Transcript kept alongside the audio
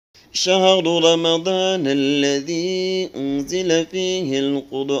شهر رمضان الذي أنزل فيه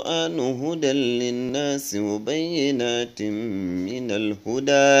القرآن هدى للناس وبينات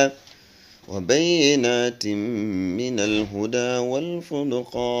من الهدى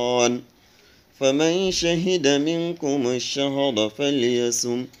والفرقان فمن شهد منكم الشهر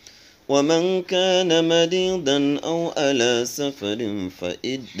فليصم ومن كان مريضا أو على سفر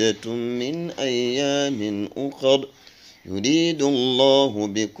فعدة من أيام أخر يريد الله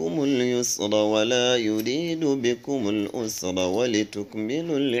بكم اليسر ولا يريد بكم الأسر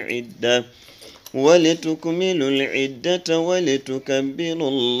ولتكملوا العدة ولتكبروا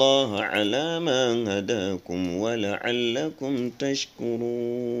الله على ما هداكم ولعلكم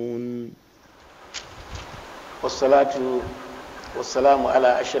تشكرون. والصلاة والسلام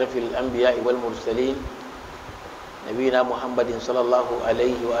على أشرف الأنبياء والمرسلين نبينا محمد صلى الله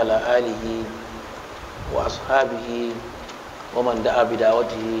عليه وعلى آله وأصحابه ومن دعا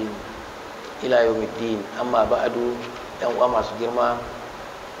بدعوته إلى يوم الدين. أما بعد يوم أما سجرما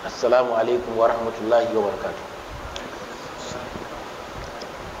السلام عليكم ورحمة الله وبركاته.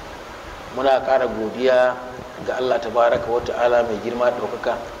 muna ƙara godiya ga Allah tabaraka wa ta'ala mai girma da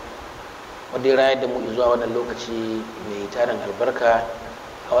ɗaukaka wanda ya rayar da mu zuwa wannan lokaci mai tarin albarka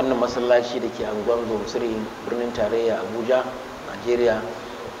a wannan masallaci da ke anguwan Zomsiri birnin tarayya Abuja, Najeriya,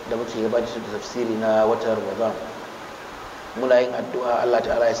 da muke gabatar da tafsiri na watan Ramadan. Muna yin addu'a Allah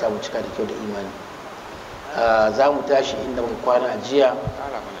ta'ala ya samu cika da kyau da imani. Za mu tashi inda muka kwana a jiya,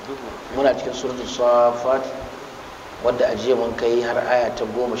 muna cikin suratul Safat wadda a jiya mun kai har aya ta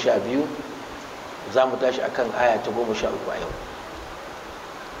 12. Za mu tashi akan aya ta 13 a yau.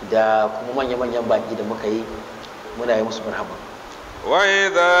 Da kuma manya-manyan baki da muka yi muna yi musu marhaba. Wa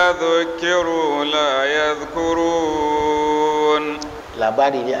idza dhukiru la yadhkurun.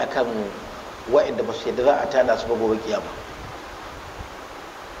 Labari ne akan wa'anda ba su yadda za a tada su ba gobe kiyama.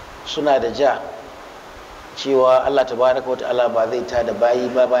 Suna da ja cewa Allah tabaraka wa ta'ala ba zai tada bayi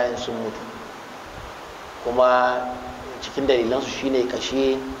ba bayan sun mutu. Kuma cikin dalilansu shine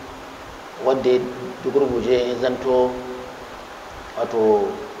kashe wanda ya dugurguje ya zanto wato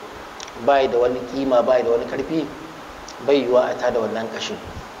bai da wani kima bai da wani karfi bai yiwa a tada wannan kashin.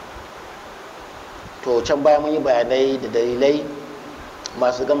 To can baya mun yi bayanai da dalilai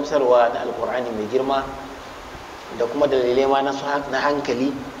masu gamsarwa na alkur'ani mai girma da kuma dalilai ma na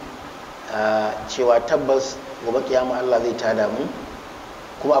hankali cewa tabbas gobe kiyama Allah zai tada mu,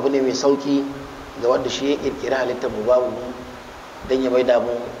 kuma abu ne mai sauki ga wanda shi ya kirkira halittar mu babu mu dan ya maida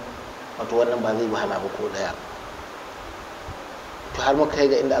mu, wato wannan ba zai wahala ba ko daya. To har muka kai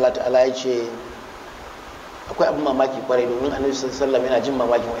ga inda Allah ta'ala ya ce akwai abin mamaki kwarai, domin annabi sallallahu alaihi wasallam yana jin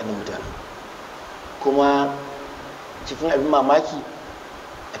mamakin waɗannan mutane, kuma cikin abin mamaki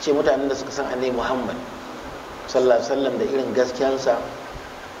a ce mutanen da suka san annabi Muhammad sallallahu alaihi wasallam da irin gaskiyansa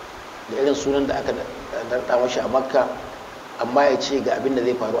da irin sunan da aka darda mashi a Makka, amma ya ce ga abin da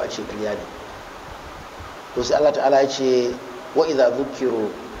zai faru a ce ƙarya ne. To sai Allah ta'ala ya ce wa idza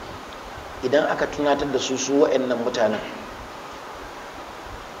dhukiru, idan aka tunatar da su waɗannan mutanen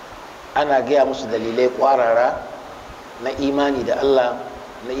ana gaya musu dalilai kwarara na imani da Allah,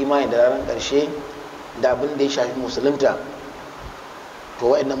 na imani da ranar ƙarshe da abin da ya shafi musulunta, to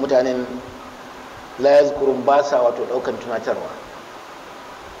waɗannan mutanen la yazkurun ba sa wato ɗaukan tunatarwa,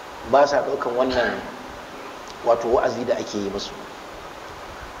 ba sa ɗaukan wannan wato wa'azi da ake yi musu.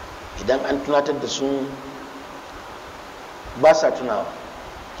 Idan an tunatar da su ba sa tunawa.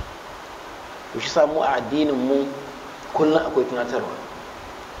 To shi samu a addinin mu kullum akwai tunatarwa.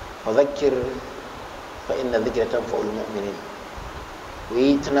 fadhakkir fa inna dhikra tanfa'ul mu'minin. Ku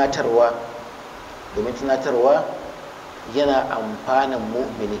yi tunatarwa domin tunatarwa yana amfanan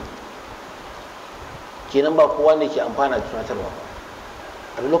mu'mini. Kenan ba kowa ne ke amfana da tunatarwa ba.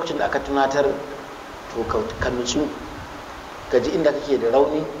 A lokacin da aka tunatar to ka nutsu ka ji inda kake da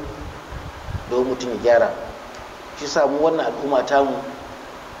rauni domin mutum ya gyara. Shi samu wannan al'umma tamu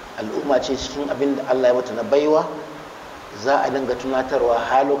al'umma ce cikin abin da Allah ya mata na baiwa, za a dinga tunatarwa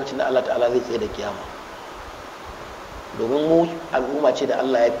har lokacin da Allah ta'ala zai tsaye da kiyama. Domin mu al'umma ce da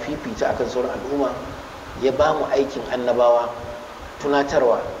Allah ya fifita akan sauran al'umma, ya ba mu aikin annabawa,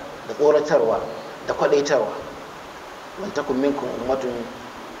 tunatarwa da tsoratarwa da kwadaitarwa. wal takum minkum ummatun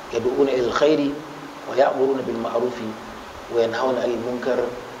yad'una ila alkhairi wa ya'muruna bil ma'rufi wa yanhauna 'anil munkar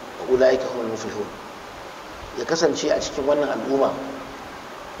wa ulaika humul muflihun. Ya kasance a cikin wannan al'umma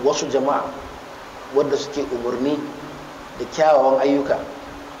wasu jama'a wadda suke umarni da kyawawan ayyuka,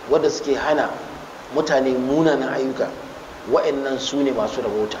 wadda suke hana mutane munanan ayyuka, wa'annan su ne masu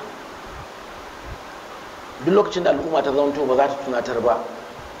rabota. Duk lokacin da al'umma ta zamanto ba za ta tunatar ba,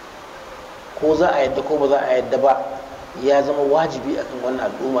 ko za a yadda ko ba za a yadda ba, ya zama wajibi akan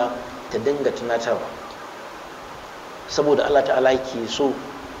wannan al'umma ta dinga tunatarwa, saboda Allah ta'ala ke so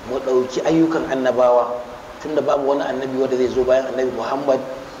mu ɗauki ayyukan annabawa, tunda babu wani annabi wanda zai zo bayan annabi Muhammad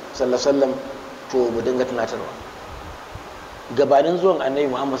sallallahu alaihi wasallam, to mu dinga tunatarwa. Gabanin zuwan annabi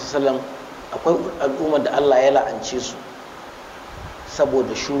Muhammad sallallahu alaihi wasallam akwai al'ummar da Allah ya la'ance su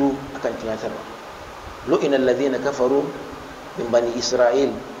saboda shuru akan tunatarwa. lu'ina alladhina kafaru min bani Isra'il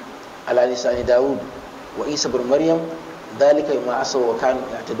ala lisani Dawud wa Isa ibn Maryam dhalika bima asaw wa kanu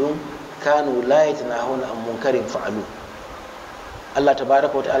ya'tadun kanu la yatanahuna an munkarin fa'alu. Allah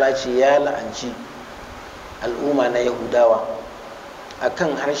tabaraka wa ta'ala ce ya la'anci al'umma na Yahudawa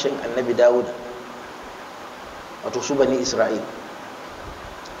akan harshen annabi Dawud, wato su bani Isra'il,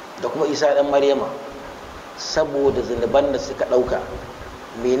 da kuma Isa dan Maryama, saboda zunuban da suka dauka.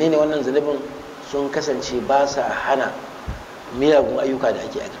 Menene wannan zunubin? Sun kasance ba sa hana miyagun ayyuka da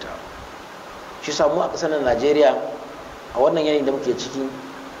ake aikatawa. Shi samu a ƙasar Najeriya a wannan yanayin da muke ciki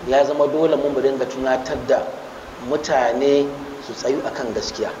ya zama dole mun dinga tunatar da mutane su tsayu akan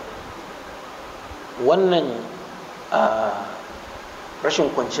gaskiya. Wannan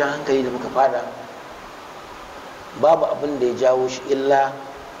rashin kwanciyar hankali da muka fada babu abin da ya jawo shi illa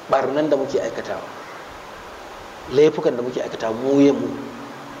barnan da muke aikatawa, laifukan da muke aikatawa mu.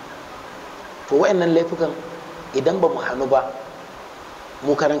 To wayannan laifukan idan ba mu hannu ba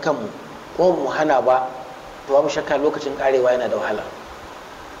mu karan kanmu, ko mu hana ba, to ba mu shakka lokacin karewa yana da wahala.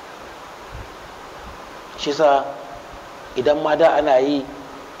 Shi sa idan ma da ana yi,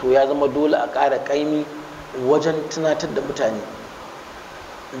 to ya zama dole a ƙara ƙaimi wajen tunatar da mutane,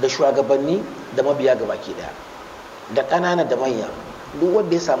 da shugabanni da mabiya gabaki daya, da ƙanana da manya. Duk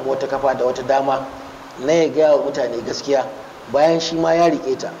wanda ya samu wata kafa da wata dama na ya gaya wa mutane gaskiya bayan shi ma ya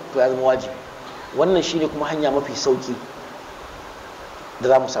riƙe ta, to ya zama wajibi. Wannan shine kuma hanya mafi sauki da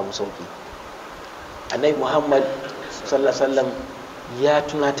za mu samu sauki. Annabi Muhammad sallallahu alaihi wasallam ya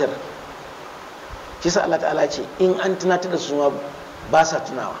tunatar. Shi sa Allah ta'ala ce in an tunatar da su ma ba sa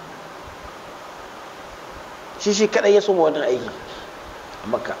tunawa. Shi kadai ya soma wannan aiki a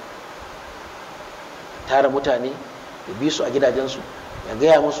Makka, tara mutane, ya bi su a gidajensu, ya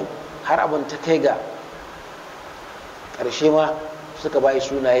gaya musu, har abin ta kai ga ƙarshe ma suka bayi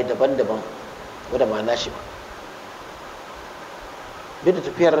sunaye daban-daban wadda ma nashi ba. Duk da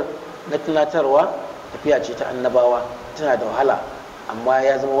tafiyar na tunatarwa tafiya ce ta annabawa, tana da wahala, amma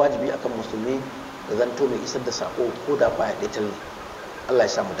ya zama wajibi akan musulmi da zanto mai isar da sako ko da baya ɗaya ne. Allah ya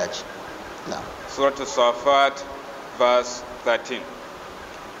samu dace. Surah As-Safat, verse 13.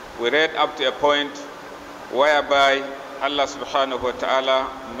 We read up to a point whereby Allah subhanahu wa ta'ala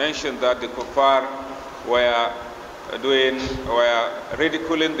mentioned that the kuffar were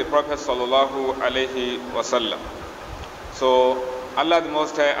ridiculing the Prophet sallallahu alaihi wasallam. So Allah the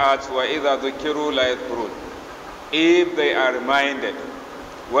Most High adds, وَإِذَا ذُكِّرُوا لَا يَذْكُرُونَ. If they are reminded,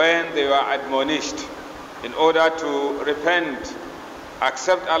 when they were admonished, in order to repent,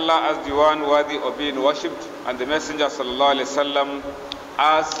 accept Allah as the one worthy of being worshipped, and the Messenger sallallahu alaihi wasallam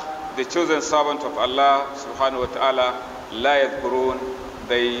as the chosen servant of Allah subhanahu wa ta'ala, لَا يَذْكُرُونَ,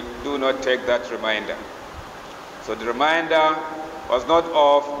 they do not take that reminder. So the reminder was not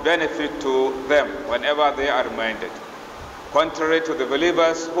of benefit to them whenever they are reminded. Contrary to the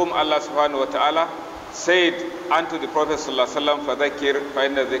believers whom Allah subhanahu wa ta'ala said unto the Prophet sallallahu alaihi wasallam, فَذَكِّرْ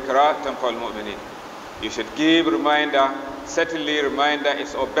فَإِنَّ الذِّكْرَى تَنفَعُ الْمُؤْمِنِينَ. You should give reminder. Certainly reminder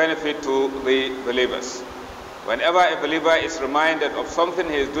is of benefit to the believers. Whenever a believer is reminded of something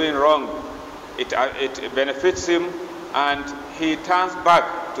he is doing wrong, it benefits him, and he turns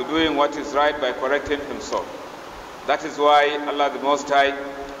back to doing what is right by correcting himself. That is why Allah the Most High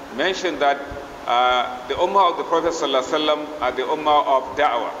mentioned that the ummah of the Prophet ﷺ are the ummah of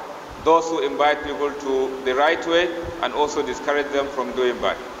da'wah, those who invite people to the right way and also discourage them from doing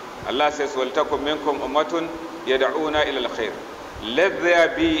bad. Allah says, وَلْتَكُمْ مِنْكُمْ أُمَّةٌ يَدْعُونَ إِلَى الْخَيْرِ. Let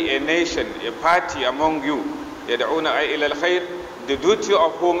there be a nation, a party among you, يَدْعُونَ إِلَى الْخَيْرِ, the duty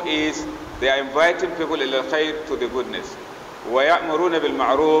of whom is they are inviting people إِلَى الْخَيْرِ, to the goodness. وَيَأْمُرُونَ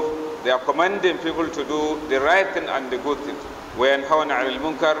بِالْمَعْرُوفِ, they are commanding people to do the right thing and the good thing. وَيَنْهَوْنَ عَنِ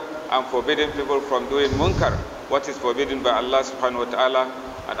الْمُنْكَرِ, and forbidding people from doing munkar, what is forbidden by Allah subhanahu wa ta'ala.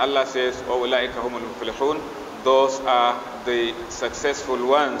 And Allah says, وَأُولَٰئِكَ هُمُ الْمُفْلِحُونَ, those are the successful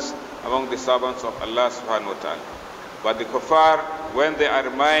ones among the servants of Allah subhanahu wa ta'ala. But the kuffar, when they are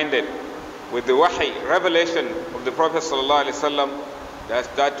reminded with the wahi, revelation of the Prophet sallallahu alaihi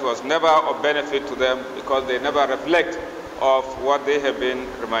wasallam, that was never of benefit to them, because they never reflect of what they have been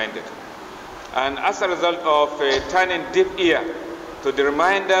reminded. And as a result of turning deaf ear to the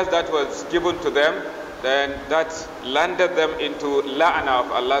reminders that was given to them, then that landed them into la'ana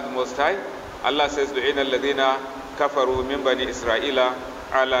of Allah the Most High. Allah says, لِعِنَ الَّذِينَ كفروا من بني إسرائيل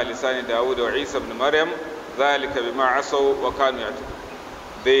على لسان داود وعيسى بن مريم ذلك بما عصوا وكانوا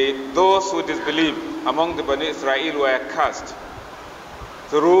يعتدون. Those who disbelieve among the Bani Israel were cast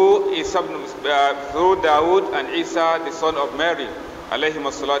through Dawood and Isa, the son of Mary, alayhim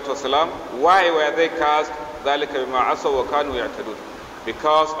as-salatu wasalam. Why were they cast? ذلك بما عصوا وكانوا يعتدون.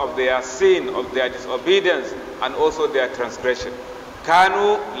 Because of their sin, of their disobedience, and also their transgression.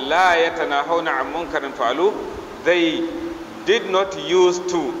 كانوا لا يتناهون عن منكر فعلوه. They did not use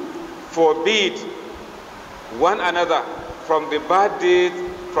to forbid one another from the bad deeds,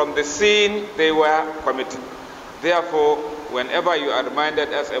 from the sin they were committing. Therefore, whenever you are reminded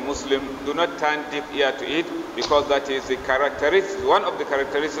as a Muslim, do not turn deaf ear to it, because that is the characteristic, one of the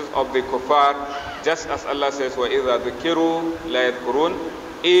characteristics of the kuffar, just as Allah says, وَإِذَا ذُكِّرُوا لَا يَذْكُرُونَ.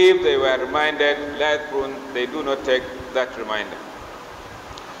 If they were reminded, لَا يَذْكُرُونَ, they do not take that reminder.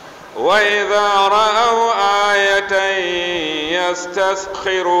 وَإِذَا رَأَوْا آيَةً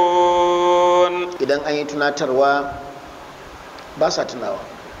يَسْتَسْخِرُونَ. Idan an yi tunatarwa ba sa tunawa,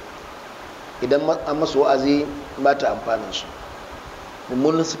 idan an masu wa'azi ba ta amfanin su.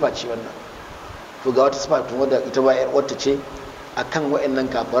 Mummunan sifa ce wannan. To ga wata sifa tun wadda ita ba wata ce akan wa'annan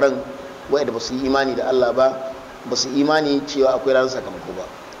kafaran wa'anda ba su yi imani da Allah ba su imani cewa akwai ranar sakamako ba.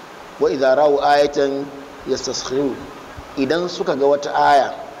 Wa idza ra'u ayatan yastaskhirun. Idan suka ga wata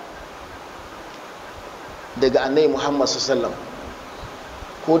aya daga annabi Muhammad sallallahu alaihi wasallam,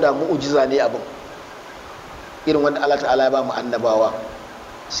 ko da mu'jiza ne abin irin wanda Allah ta'ala ya ba mu annabawa,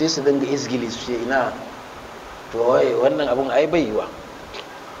 sai su dinga izgili su ce ina to wannan abin ai bai yiwa,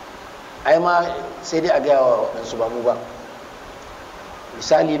 ai ma sai dai a gaya wa waɗansu ba mu ba.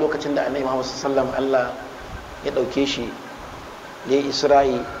 Misali lokacin da annabi Muhammad sallallahu alaihi wasallam Allah ya ɗauke shi ya yi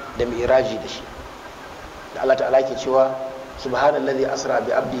Isra'i da Mi'raji da shi, da Allah ta'ala ke cewa subhanallazi asra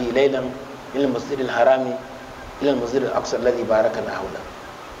bi abdihi laylan ilal masjidil harami ilal masjidil aqsa alladhi barakana hawla.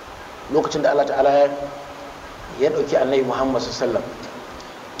 Lokacin da Allah ta'ala ya ɗauki annabi Muhammad sallallahu alaihi wasallam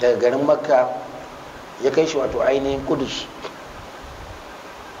daga garin Makka ya kai shi wato ainihin Kudus,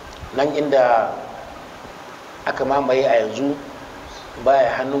 nan inda aka mamaye a yanzu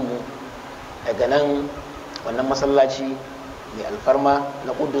baya hannunmu. Daga nan wannan masallaci mai alfarma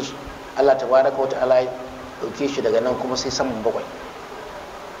na Kudus, Allah tabaraka wa ta'ala ya ɗauke shi daga nan kuma sai saman bakwai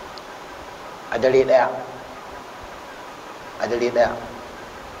a dare ɗaya.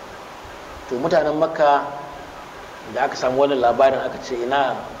 To mutanen Makka da aka samu wannan labarin aka ce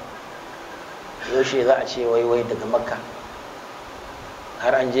ina yaushe za a ce wai daga Makka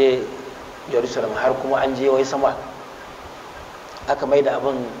har an je Jerusalem, har kuma an je wai sama. Aka mai da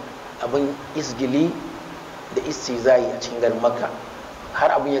abin isgili da istizai a cikin garin Makka,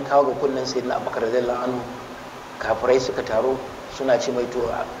 har abin ya kawo ga kunnen sayyidina Abubakar radiyallahu anhu. Kafirai suka taro suna ce mai to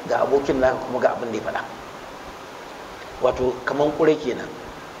ga abokin naka kuma ga abin da ya faɗa, wato kaman kure kenan,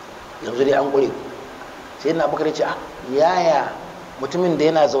 yanzu dai an kure ku. Sayyidina Abubakar ya ce yaya mutumin da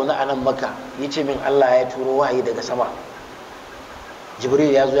yana zaune a nan Makka ya ce min Allah ya turo wahayi daga sama,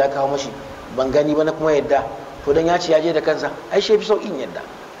 Jibril ya zo ya kawo mashi, ban gani ba na kuma yadda, to dan ya ce ya je da kansa ai shi fi sauƙin yadda.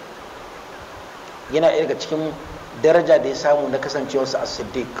 Yana daga cikin daraja da ya samu na kasancewarsa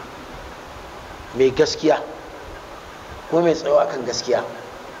as-siddiq, mai gaskiya ko mai tsayo akan gaskiya,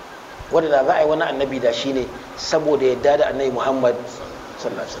 wanda da za a yi wani annabi da shi ne saboda yadda da annabi Muhammad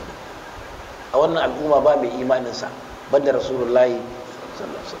sallallahu alaihi wasallam. A wannan al'umma ba mai imaninsa banda Rasulullahi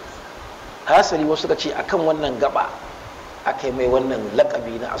sallallahu alaihi wasallam. Hasali wasu suka ce akan wannan gaba aka yi mai wannan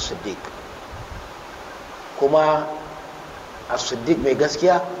laƙabi na as-siddiq. Kuma as-siddiq mai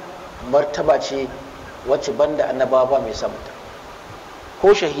gaskiya martaba ce wacce banda annabawa ba mai samunta,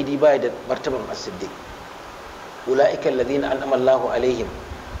 ko shahidi baya da martaban as-siddiq. ulaika alladhina an'ama Allahu alaihim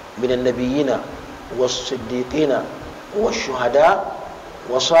minan nabiyyina was-siddiqina wash-shuhada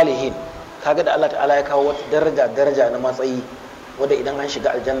was-salihin. Kaga da Allah ta'ala ya kawo wata daraja na matsayi wanda idan an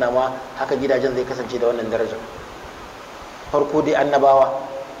shiga aljanna ma haka gidajen zai kasance da wannan daraja. Farko dai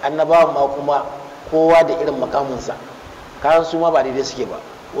annabawa ma kuma kowa da irin makaminsa, kayan su ma ba daidai suke ba,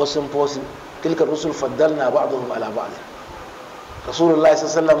 wasu sun fosi tilka rusul faddalna ba'dhum ala ba'd. Rasulullahi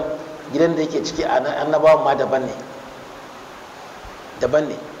sallallahu alaihi wasallam gidan da yake ciki annabawan ma daban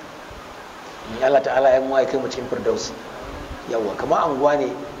ne. Allah ta'ala ya mu kai mu cikin firdausi. Yawa kamar anguwa ne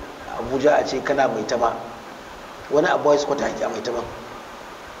Abuja a ce kana mai tama, wani abuwa su kwata ake a mai tama,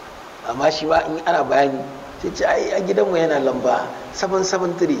 amma shi ba in ana bayani sai ce ai a gidanmu yana lamba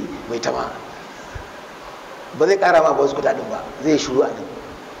 773 mai tama, ba zai kara ma ba wasu kudaden ba, zai shuru a nan.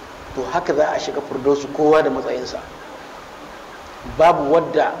 To haka za a shiga firdausu kowa da matsayinsa, babu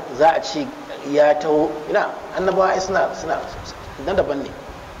wadda za a ce ya taho ina annabawa suna nan daban ne.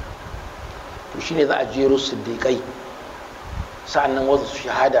 to shine za a jero siddiƙai, sa'annan wasu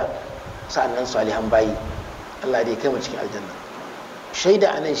shahada, sa'annan salihan bayi. Allah dai kai mu cikin aljanna.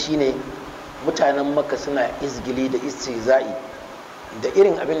 Shaida anan shine mutanen Makka suna izgili da istihza'i da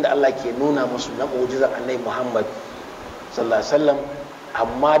irin abin da Allah ke nuna musu na mu'jizar Annabi Muhammad sallallahu alaihi wasallam,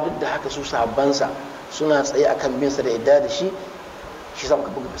 amma duk da haka su sahabbansa suna tsaye akan bin sa da yadda da shi sa muka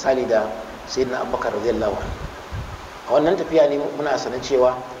buga misali da sayyidina Abubakar radiyallahu anhu. A wannan tafiya ne muna sanin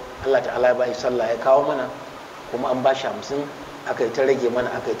cewa Allah ta'ala ya bashi sallah ya kawo mana, kuma an bashi 50, aka yi ta rage mana,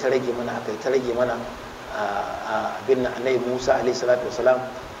 aka yi ta rage mana, aka yi ta rage mana abin nan. Annabi Musa alaihi salatu wasalam,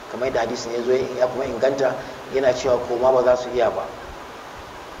 kamar yadda hadisin ya zo ya kuma inganta, yana cewa koma ba za su iya ba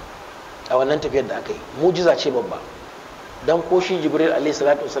a wannan tafiyar da aka yi. Mujiza ce babba, dan ko shi Jibril alaihi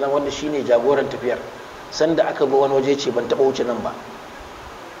salatu wasalam wanda shine jagoran tafiyar, sanda aka bi wani waje ce ban taba wuce nan ba,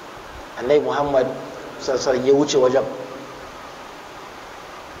 Annabi Muhammad sallallahu alaihi ya wuce wajen,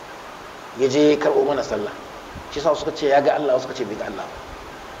 ya je karɓo mana sallah. Shi sa suka ce ya ga Allah, suka ce bai ga Allah ba.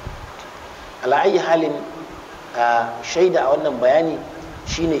 Ala ayi halin shaida a wannan bayani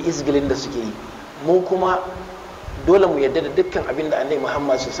shine izgilin da suke yi. Mu kuma dole mu yarda da dukkan abin da Annabi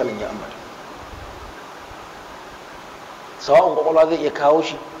Muhammad sallallahu alaihi wasallam ya ambata, sawa'un kwakwalwa zai iya kawo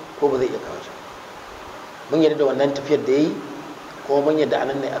shi ko ba zai iya kawo shi. Mun yarda da wannan tafiyar da yayi, ko mun yarda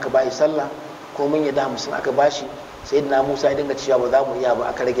anan ne aka bayi sallah, ko mun yarda 50 aka bashi. Sayyidina Musa ya dinga cewa ba za mu iya ba,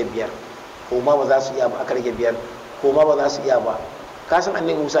 aka rage 5, ko ma ba za su iya ba, aka rage 5, ko ma ba za su iya ba. Ka san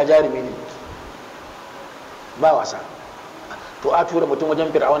Annabi Musa jarumi ne, ba wasa. To a tura mutum wajen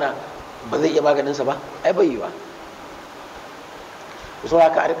Fir'auna ba zai iya maganinsa ba, ai bai yi ba. So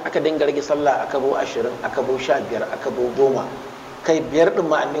haka aka dinga rage sallah, aka bo 20, aka bo 15, aka bo 10, kai 5 din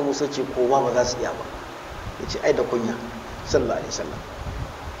ma Annabi Musa ce ko ma ba za su iya ba. Yace ai da kunya sallallahu alaihi wasallam.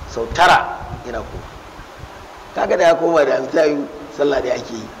 Sau 9 yana koma. Kaga da ya koma da amsayu sallah da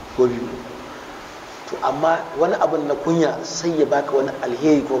ake yi ko biyu. To amma wani abin na kunya sai ya baka wani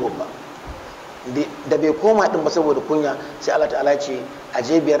alheri ko babba. Da bai koma din ba saboda kunya, sai Allah ta'ala ce a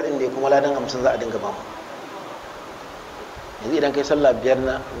je 5 din da kuma ladan 50 za a dinga ba mu. Yanzu idan kai sallah 5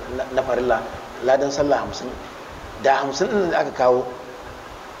 na farilla, ladan sallah 50, da 50 din da aka kawo,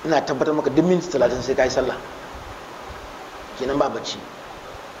 ina tabbatar maka duk minti 30 sai kai sallah, kenan ba bacci.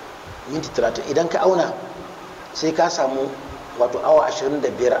 Minti 30 idan ka auna sai ka samu wato awa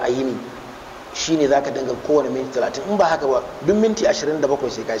 25 a yini, shine zaka dinga kowane minti 30. In ba haka ba duk minti 27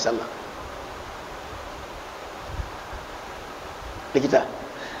 sai kai sallah. Likita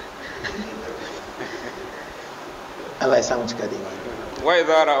Allah ya samu cika da imani. Wa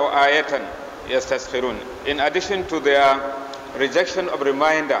idha ra'u ayatan yastaskhirun. In addition to their rejection of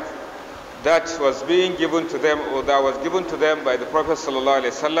reminder that was being given to them, or that was given to them by the Prophet sallallahu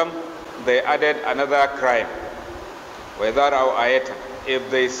alaihi wasallam, they added another crime. Wa idha ra'u ayatan, if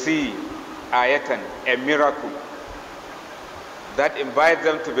they see ayatan, a miracle that invites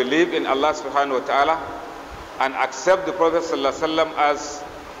them to believe in Allah subhanahu wa ta'ala and accept the Prophet sallallahu alaihi wasallam as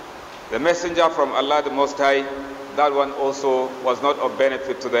the messenger from Allah the Most High, that one also was not of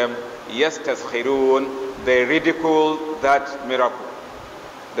benefit to them. Yes, taskhirun, they ridicule that miracle.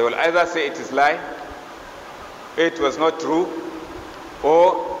 They will either say it is lie, it was not true,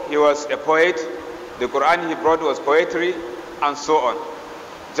 or he was a poet, the Quran he brought was poetry, and so on.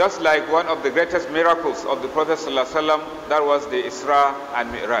 Just like one of the greatest miracles of the Prophet ﷺ, that was the Isra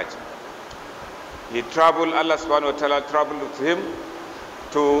and Mi'raj. He traveled, Allah subhanahu wa ta'ala traveled with him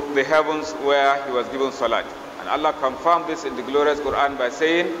to the heavens where he was given salat. And Allah confirmed this in the glorious Quran by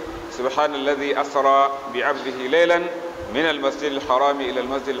saying, سبحان الذي أسرى بعبده ليلا من المسجد الحرام إلى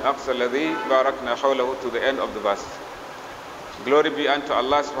المسجد الأقصى الذي باركنا حوله, to the end of the verse. Glory be unto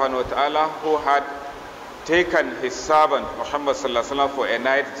Allah subhanahu wa ta'ala, who had taken his servant Muhammad sallallahu alaihi wasallam for a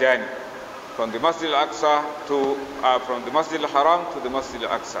night journey from the Masjid al-Aqsa to from the Masjid al-Haram to the Masjid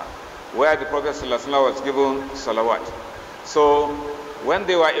al-Aqsa, where the Prophet sallallahu alaihi wasallam was given salawat. So when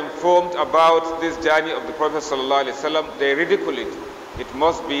they were informed about this journey of the Prophet sallallahu alaihi wasallam, they ridiculed it. It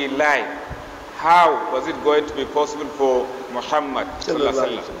must be lie. How was it going to be possible for Muhammad sallallahu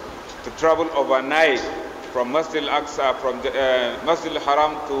alaihi wasallam to travel overnight from Masjid al-Aqsa, from Masjid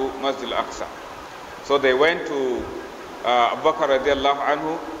al-Haram to Masjid al-Aqsa? So they went to Abu Bakr radiallahu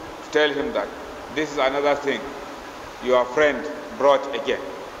anhu to tell him that this is another thing your friend brought again.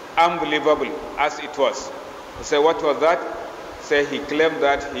 Unbelievable as it was. He said, what was that? Say he claimed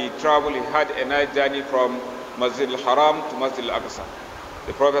that he traveled, he had a night journey from Masjid al-Haram to Masjid al-Aqsa.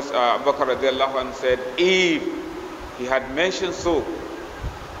 The Prophet Abu Bakr radiallahu anhu said, if he had mentioned so,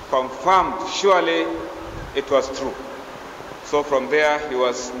 confirmed, surely it was true. So from there he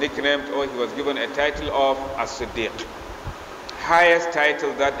was nicknamed, or he was given a title of As-Siddiq. highest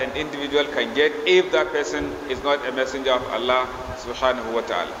title that an individual can get if that person is not a messenger of Allah subhanahu wa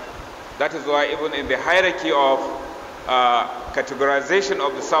ta'ala. That is why even in the hierarchy of categorization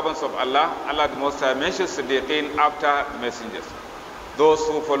of the servants of Allah, Allah the Most High mentions Siddiqeen after the messengers. Those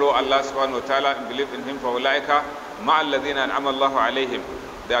who follow Allah subhanahu wa ta'ala and believe in Him, فَأُولَٰئِكَ مَعَ الَّذِينَ أَنْعَمَ اللَّهُ عَلَيْهِمْ.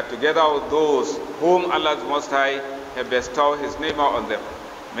 They are together with those whom Allah the Most High has bestowed His name on them.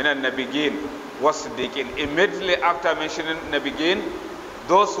 مِنَ النَّبِيِّينَ وَالصِّدِّيقِينَ. Immediately after mentioning Nabiyyin,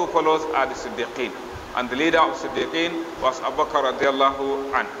 those who follows are the Siddiqeen. And the leader of Siddiqeen was Abu Bakr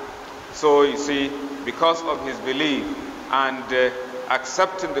radiallahu anhu. So you see, because of his belief and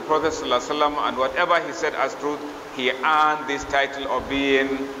accepting the Prophet ﷺ and whatever he said as truth, he earned this title of being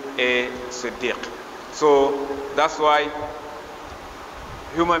a Siddiq. So that's why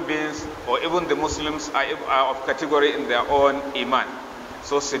human beings or even the Muslims are of category in their own iman.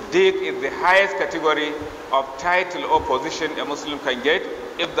 So Siddiq is the highest category of title or position a Muslim can get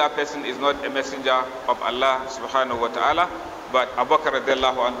if that person is not a messenger of Allah subhanahu wa ta'ala. But Abu Bakr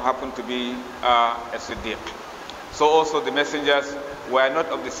radiallahu anhu happened to be a Siddiq. So also the messengers were not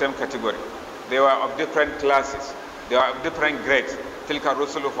of the same category. They were of different classes. They were of different grades. تِلْكَ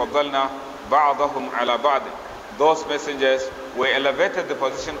الرُّسُلُ فَضَّلْنَا بَعْضَهُمْ عَلَى بَعْضٍ. Those messengers were elevated the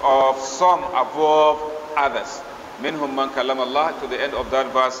position of some above others. مِنْهُمْ مَنْ كَلَّمَ اللَّهُ, to the end of that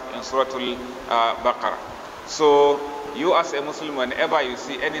verse in Surah Al-Baqarah. So you as a Muslim, whenever you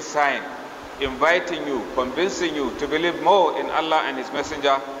see any sign inviting you, convincing you to believe more in Allah and His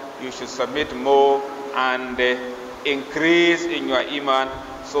Messenger, you should submit more and increase in your iman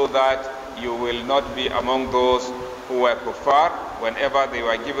so that you will not be among those who were kuffar. Whenever they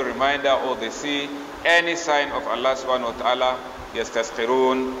were given reminder or they see any sign of Allah subhanahu wa ta'ala,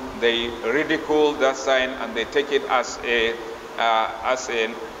 yastaskhirun, they ridicule that sign and they take it as a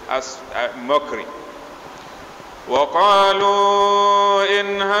mockery. وَقَالُوا إِنْ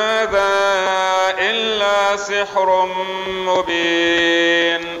هَذَا إِلَّا سِحْرٌ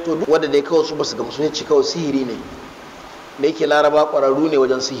مُبِينٌ. To wanda dai kawai su basu ga musulunci kawai sihiri ne, da yake laraba ƙwararru ne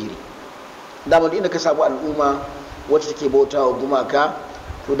wajen sihiri. Dama duk inda ka samu al'umma wacce take bauta wa gumaka,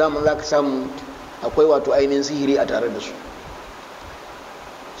 to dama za ka samu akwai wato ainihin sihiri a tare da su.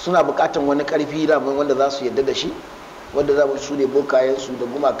 Suna buƙatan wani ƙarfi dama wanda za su yarda da shi, wanda za su ne bokayensu da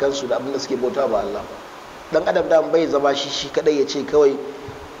gumakansu da abin da suke bauta ba Allah. Dan adam da bai zama shi kadai ya ce kawai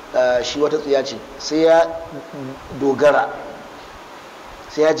shi wata tsiya ce, sai ya dogara,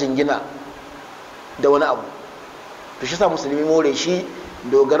 sai ya jingina da wani abu. To shi sa musulmi more shi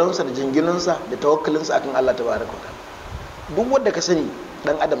dogaransa da jinginansa da tawakkalinsa akan Allah tabaraka wa ta'ala. Duk wanda ka sani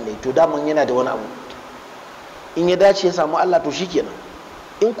dan adam ne, to daman yana da wani abu. In ya dace ya samu Allah to shikenan.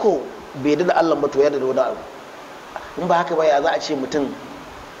 In ko bai da Allah ba to yana da wani abu. In ba haka ba ya za a ce mutum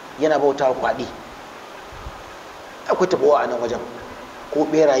yana bautawa kwaɗi? Akwai taɓawa a nan wajen, ko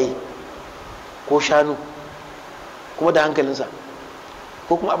ɓeraye ko shanu, kuma da hankalinsa,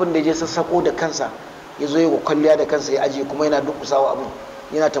 ko kuma abin da ya je sassako da kansa ya zo yi wa kwalliya da kansa ya ajiye kuma yana durƙusawa abin,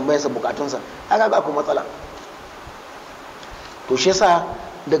 yana tambayarsa bukatunsa. Haka ga akwai matsala. To shi yasa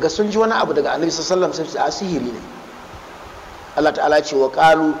daga sun ji wani abu daga Annabi sallallahu alaihi wasallam sai sihiri ne. Allah ta'ala ce wa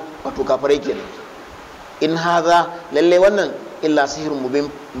qalu, wato kafirai kenan, in haza, lalle wannan illa sihirin mubin,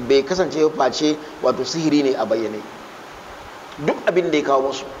 bai kasance face wato sihiri ne a bayyane. Duk abin da ya kawo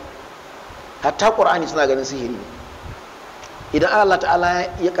musu, hatta Qur'ani suna ganin sihiri ne. Idan Allah ta'ala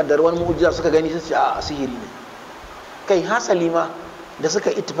ya kaddara wani mu'jiza suka gani sai su ce a sihiri ne. Kai hasali ma da suka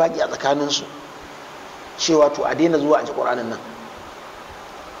ittifaki a tsakaninsu cewa to a daina zuwa a ji Qur'anin nan,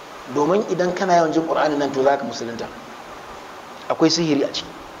 domin idan kana yawan jin Qur'anin nan to zaka musulunta. Akwai sihiri a ciki.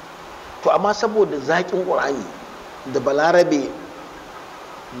 To amma saboda zaƙin Qur'ani da balarabe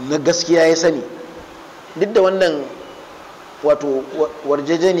na gaskiya ya sani, duk da wannan wato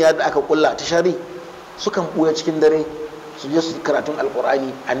warjejeniya da aka kulla ta shari, sukan buya cikin dare su je su karatun alkur'ani,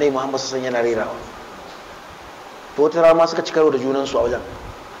 annabi Muhammad sallallahu alaihi wasallam yana rerawa. To wata rana suka ci karo da junan su a wajen,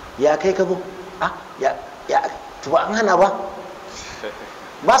 ya kai ka zo ya to ba an hana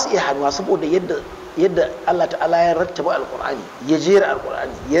ba su iya hannuwa saboda yadda Allah ta'ala ya rattaba alkur'ani, ya jera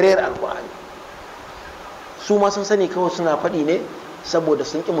alkur'ani, ya rera alkur'ani. Su ma sun sani kawai suna faɗi ne saboda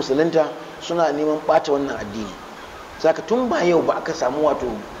sun ƙi musulunta, suna neman ɓata wannan addini. Saka tun ba yau ba aka samu wato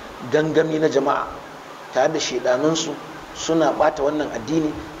gangami na jama'a tare da shaidanunsu suna ɓata wannan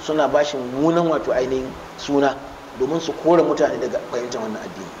addini, suna ba shi mummunan wato ainihin suna domin su kore mutane daga fahimtar wannan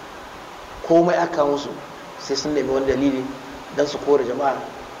addini. Komai aka musu sai sun nemi wani dalili don su kore jama'a.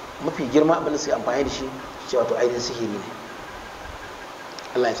 Mafi girma abin da suke amfani da shi ce wato ainihin sihiri ne.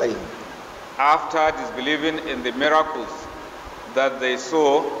 Allah ya tsare mu. After disbelieving in the miracles that they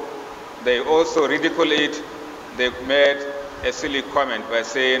saw, they also ridiculed it. They made a silly comment by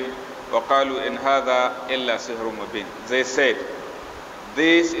saying, وَقَالُوا إِنْ هَذَا إِلَّا سِحْرٌ مُبِينٌ. They said,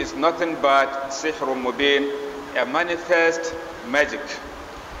 this is nothing but sihr mubin, a manifest magic,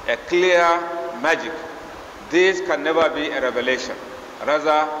 a clear magic. This can never be a revelation.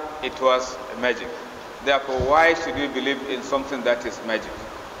 Rather, it was a magic. Therefore, why should we believe in something that is magic?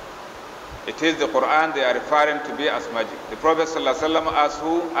 It is the Quran they are referring to be as magic. The Prophet ﷺ as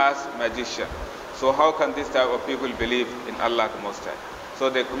who? As magician. So how can this type of people believe in Allah the Most High? So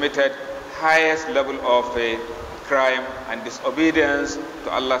they committed highest level of crime and disobedience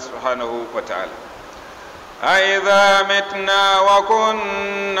to Allah subhanahu wa ta'ala. أَإِذَا مِتْنَا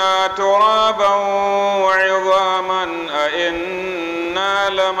وَكُنَّا تُرَابًا وَعِظَامًا أَإِنَّا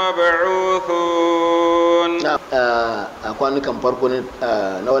لَمَبْعُوثُونَ. A kwanukan farko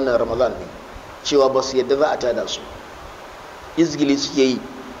na wannan Ramadan ne cewa ba su yadda za a tada su, izgili suke yi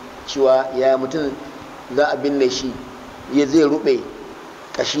cewa ya mutum za a binne shi ya zai rube,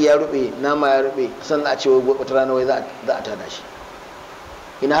 kashi ya rube, nama ya rube, sannan a cewa wata rana wai za a tada shi.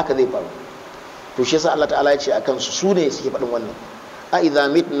 Ina haka zai faru? To shi yasa Allah ta'ala ya ce akan su ne suke faɗin wannan. A idza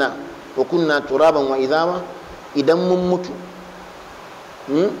mitna wa kunna turaban wa idama, idan mun mutu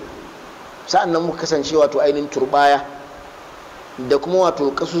sa'an nan muka kasance wato ainihin turbaya da kuma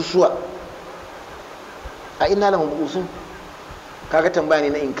wato kasusuwa, a ina lamu bukusun. Kaga tambaya ne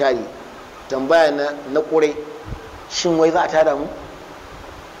na inkari, tambaya na kure, shin wai za a tada mu?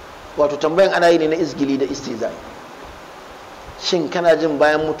 Wato tambayan ana yi ne na izgili da istizai. Shin kana jin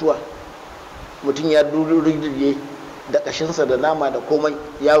bayan mutuwa mutum ya dururruge da kashinsa da nama da komai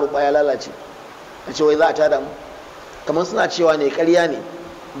ya ruba ya lalace, a ce wai za a tada mu? Kamar suna cewa ne ƙarya ne,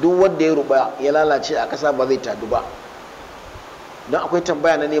 duk wanda ya ruba ya lalace a ƙasa ba zai tadu ba. Don akwai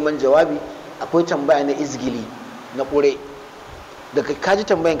tambaya na neman jawabi, akwai tambaya na izgili na ƙure. Da ka ji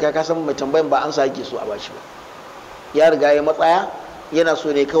tambayan ka san mai tambayan ba an sa yake so a bashi ba, ya riga ya matsaya, yana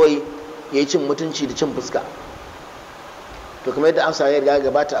so ne kawai ya yi cin mutunci da cin fuska. To kamar yadda amsa ya riga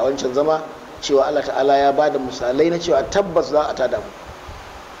gabata a wancan zama cewa Allah ta'ala ya ba da misalai na cewa tabbas za a tada mu.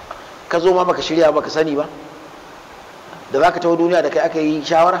 Ka zo ma baka shirya baka sani ba, da za ka taho duniya da kai aka yi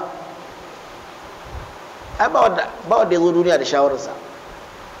shawara? Ai ba wanda ya zo duniya da shawararsa.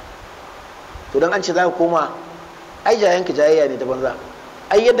 To don an ce za ka koma, ai jayanka jayayya ne ta banza.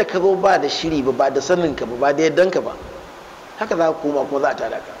 Ai yadda ka zo ba da shiri ba da saninka ba da yaddanka ba, haka za ka koma kuma za a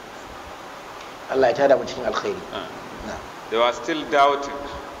tada ka. Allah ya tada mu cikin alkhairi. They were still doubting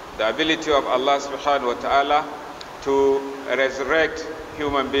the ability of Allah subhanahu wa ta'ala to resurrect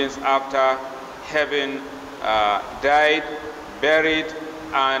human beings after having died, buried,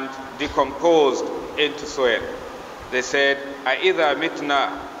 and decomposed into soil. They said, "Aidha mitna,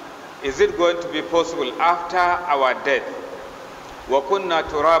 is it going to be possible after our death? Wa kunna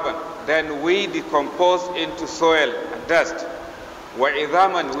turaban, then we decompose into soil and dust. Wa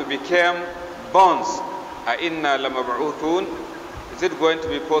idhaman, we became bones. A inna lamab'uthun, is it going to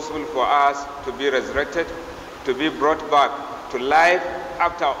be possible for us to be resurrected, to be brought back to life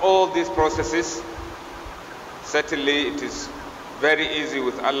after all these processes?" Certainly it is very easy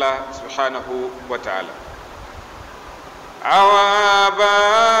with Allah subhanahu wa ta'ala.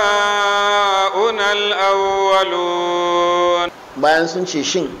 Awaba'una al-awwalun. Bayan sun ce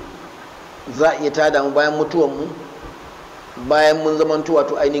shin za a iya tada mu bayan mutuwan mu, bayan mun zamanto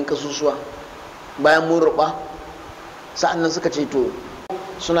wato ainihin kasusuwa, bayan mun ruba, sa'annan suka ce to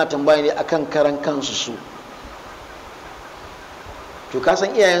suna tambaya ne akan karan kansu su. To ka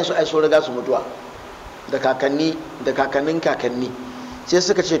san iyayensu ai sun riga su mutuwa, da kakannin kakanni, sai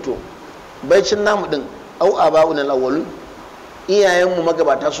suka ce to baicin namu din au aba'un al-awwalun, iyayenmu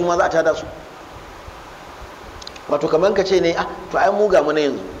magabata su ma za a tada su. Wato kaman ka ce ne to ai mu ga mu na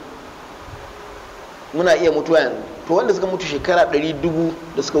yanzu muna iya mutuwa yanzu, to wanda suka mutu shekara 100,000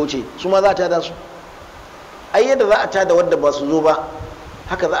 da suka wuce su ma za a tada su. Ai yadda za a tada wanda ba su zo ba,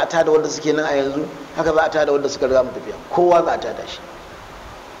 haka za a tada wanda suke nan a yanzu, haka za a tada wanda suka riga mu tafiya, kowa za a tada shi.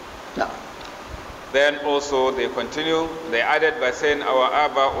 Na'am. Then also they continue, they added by saying, our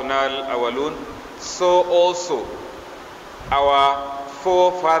Aba Unal Awalun, so also our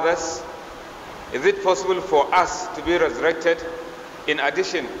forefathers, is it possible for us to be resurrected? In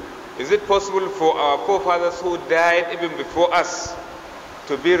addition, is it possible for our forefathers who died even before us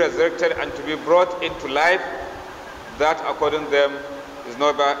to be resurrected and to be brought into life? That, according to them, is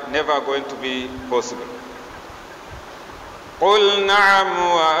never going to be possible. قُلْ نَعَمْ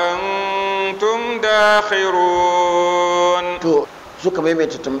وَأَنْتُمْ دَاخِرُونَ. To suka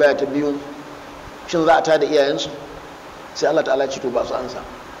maimaita tambaya ta biyu, shin za a tada iyayensu? Sai Allah ta'ala ce to ba su ansa.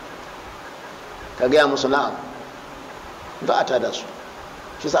 Ka gaya musu na'am, za a tada su.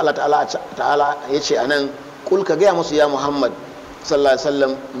 Shi sa Allah ta'ala ya ce a nan kul ka gaya musu ya Muhammad sallallahu alaihi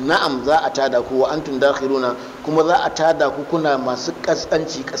wasallam na'am za a tada ku wa antum dakhiruna kuma za a tada ku kuna masu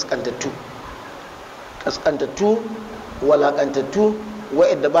kaskantattu walakantattu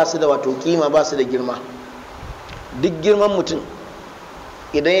wa'anda ba su da wato kima ba su da girma. Duk girman mutum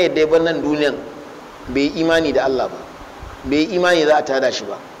idan ya dai nan duniyan bai imani da Allah ba, bai imani za a tada shi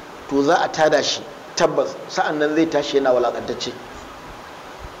ba, to za a tada shi tabbas, sa'an nan zai tashi yana walakantacce.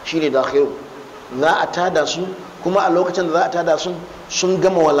 Shi ne dakhiru, za a tada su kuma a lokacin da za a tada su sun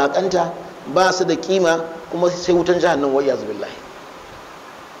gama walakanta, ba su da kima, kuma sai wutan jahannam wa iyaz billahi.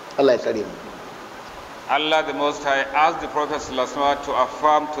 Allah ya tsare mu. Allah the Most High asked the Prophet ﷺ to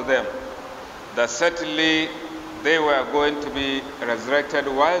affirm to them that certainly they were going to be resurrected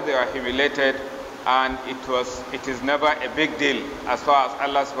while they were humiliated, and it is never a big deal as far as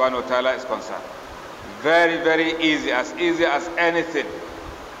Allah subhanahu wa ta'ala is concerned. Very, very easy as anything.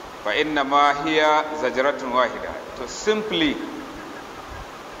 فَإِنَّمَا هِيَ زَجْرَةٌ وَاحِدَةٌ. It was simply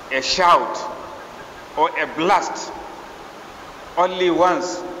a shout or a blast only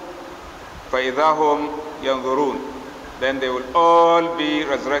once. فَإِذَا هُمْ يَنْظُرُونَ. Then they will all be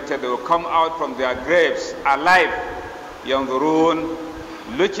resurrected. They will come out from their graves alive. يَنْظُرُونَ,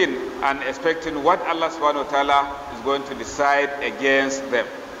 looking and expecting what Allah subhanahu wa ta'ala is going to decide against them.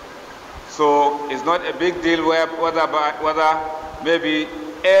 So it's not a big deal whether maybe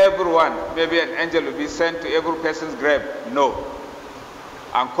maybe an angel will be sent to every person's grave. No.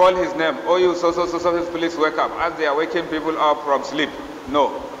 And call his name. Oh, you so, please wake up. As they are waking people up from sleep.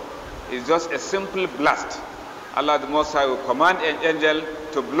 No. It's just a simple blast. Allah the Most High will command an angel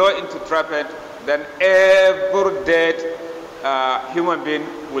to blow into trumpet. Then every dead human being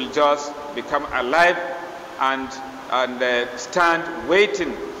will just become alive and stand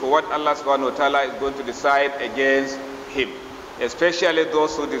waiting for what Allah subhanahu wa ta'ala is going to decide against him. Especially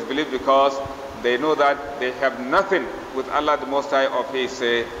those who disbelieve, because they know that they have nothing with Allah the Most High of his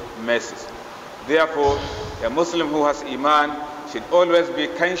mercies. Therefore, a Muslim who has Iman should always be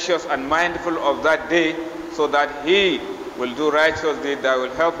conscious and mindful of that day, so that he will do righteous deeds that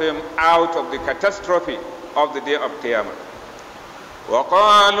will help him out of the catastrophe of the day of Qiyamah.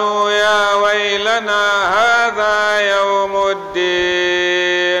 وَقَالُوا يَا وَيْلَنَا هَذَا يَوْمُ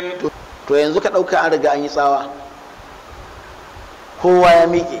الدِّينِ. To yanzu ka ɗauka an riga an yi tsawa, kowa ya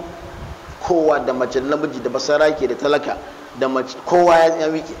miƙe, kowa da mace namiji da basarake da talaka da mace, kowa ya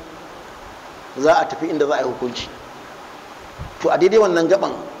miƙe, za a tafi inda za a yi hukunci. To a daidai wannan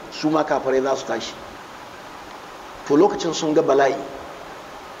gaban su ma kafirai za su tashi. To lokacin sun ga bala'i,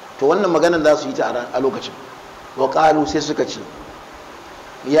 to wannan maganar za su yi ta a lokacin. Wa qalu, sai suka ce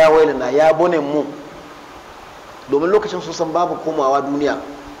ya wailana, ya bone mu, domin lokacin sun san babu komawa duniya,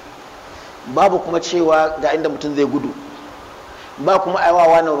 babu kuma cewa ga inda mutum zai gudu, ba kuma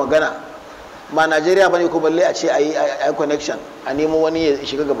aiwawa na magana, ba Najeriya bane ko balle a ce a yi connection a nemo wani ya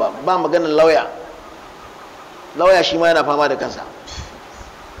shiga gaba, ba maganar lauya shi ma yana fama da kansa.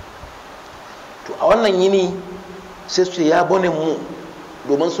 To a wannan yini sai su ya bone mu,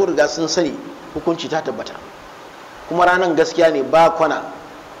 domin su riga sun sani hukunci ta tabbata, kuma ranar gaskiya ne, ba kwana,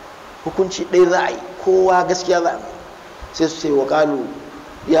 hukunci ɗaya za a yi, kowa gaskiya za a yi. Sai su ce wa qalu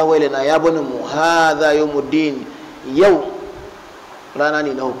ya wailana, ya bone mu, hadha yawmuddin, yau rana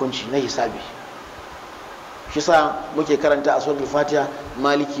ne na hukunci, na hisabi. Shi sa muke karanta a suratul Fatiha,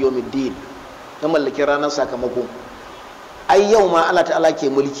 maliki yawmiddin, na mallakin ranar sakamako. Ai yau ma Allah ta'ala ke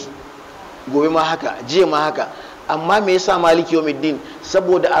mulki, gobe ma haka, jiya ma haka, amma me yasa maliki yawmiddin?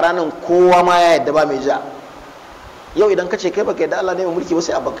 Saboda a ranar kowa ma ya yadda ba mai ja. Yau idan ka ce kai baka yadda Allah ne mai mulki ba,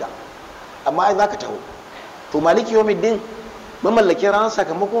 sai a baka, amma ai zaka taho. To maliki yawmiddin, mamallakin ranar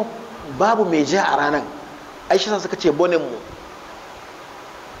sakamako, babu mai ja a ranar. Ai shi sa suka ce bonen mu,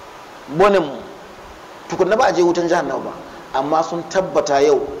 tukunna ba a je wutan jahannama ba, amma sun tabbata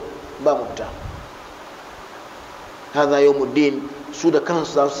yau ba mu fita. Hadha yawmuddin, su da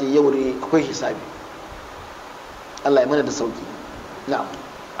kansu za su yi yau ne akwai hisabi. Allah ya mana da sauki. Na'am.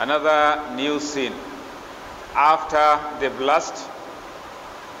 Another new scene. After the blast,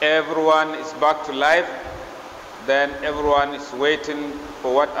 everyone is back to life. Then everyone is waiting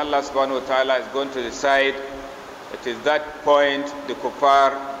for what Allah subhanahu wa ta'ala is going to decide. It is that point the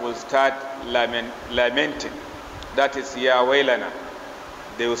kuffar will start lamenting. That is Ya Waylana.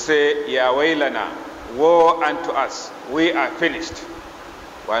 They will say, Ya Waylana, woe unto us, we are finished.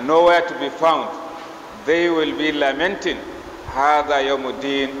 We are nowhere to be found. They will be lamenting, Hadha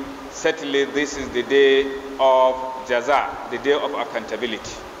Yawmuddin, certainly this is the day of Jaza, the day of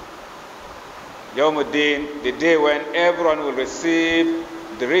accountability. Yawmuddin, the day when everyone will receive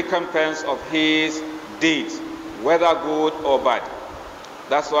the recompense of his deeds, whether good or bad.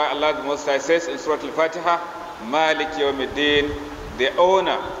 That's why Allah the Most High says in Surah Al-Fatiha, Malik Yawmiddin, the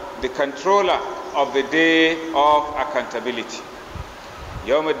owner, the controller of the day of accountability.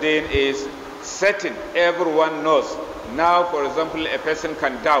 Yawmiddin is certain, everyone knows. Now, for example, a person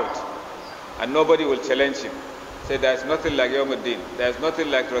can doubt and nobody will challenge him. Say there's nothing like Yawmiddin, there's nothing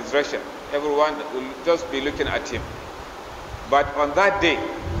like resurrection. Everyone will just be looking at him. But on that day,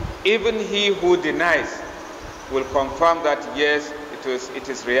 even he who denies will confirm that yes, it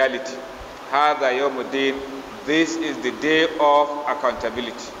is reality. Hadha Yawmuddin, this is the day of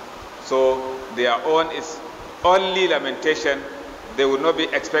accountability. So their own is only lamentation. They will not be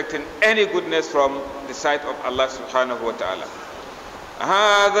expecting any goodness from the sight of Allah subhanahu wa ta'ala.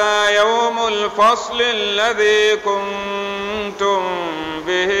 هذا يوم الفصل الذي كنتم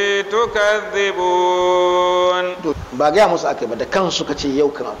به تكذبون. ba gaya musu aka ba da kan suka ce yau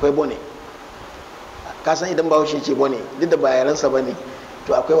kan akwai bone. Ka san idan bahaushe ce bone duk da bayaransa ba ne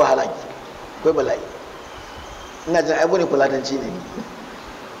to akwai wahala, akwai bala'i. Ina jin ai bone kulatanci ne.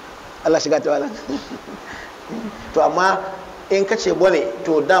 Allah shiga ta wala. To amma in ka ce bone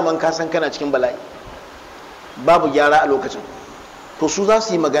to daman ka san kana cikin bala'i, babu gyara a lokacin. To su za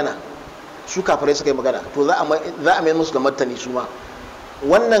su yi magana, su kafirai suka yi magana, to za a mai musu da martani su ma.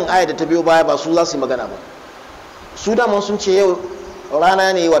 Wannan aya da ta biyo baya ba su za su yi magana ba. Su daman sun ce yau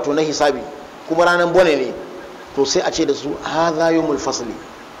rana ne wato na hisabi kuma ranar bone ne, to sai a ce da su hadha yawmul fasli.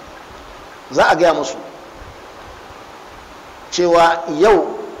 Za a gaya musu cewa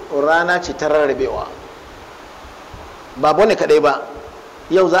yau rana ce ta rarrabewa, ba bone kadai ba,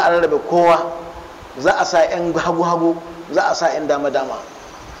 yau za a rarrabe kowa, za a sa 'yan hagu-hagu, za a sa 'yan dama-dama.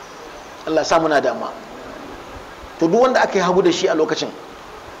 Allah sa muna dama. To duk wanda aka yi hagu da shi a lokacin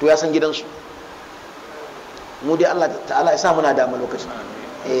to ya san gidansu. Mu dai Allah ta'ala ya sa muna dama lokacin.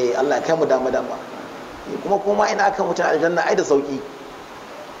 Allah ya kai mu dama-dama. Kuma ina aka mutu aljanna ai da sauki,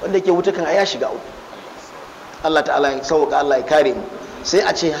 wanda ke wuta kan ai ya shiga uku. Allah ta'ala ya sauka, Allah ya kare mu. Sai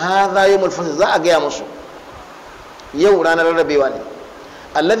a ce hadha yawmul fasl, za a gaya musu yau ranar rarrabewa ne,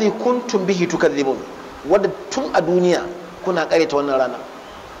 alladhi kuntum bihi tukadzibun, wadda tun a duniya kuna karyata wannan rana.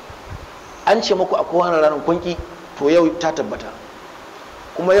 An ce muku akwai wannan ranar kunki, to yau ta tabbata.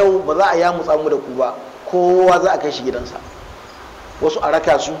 Kuma yau ba za a yamutsa mu da ku ba, kowa za a kai shi gidansa, wasu a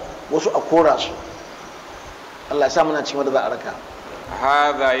raka su, wasu a kora su. Allah ya sa muna cikin wanda za a raka.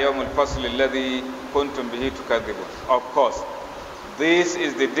 هذا يوم الفصل الذي كنتم به تكذبون. Of course, this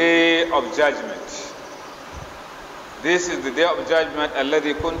is the day of judgment. This is the day of judgment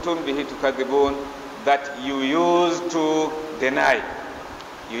الذي كنتم به تكذبون, that you used to deny.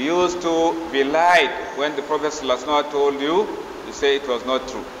 You used to be lied when the Prophet ﷺ told you, you say it was not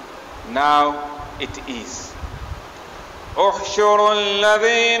true. Now it is. احشروا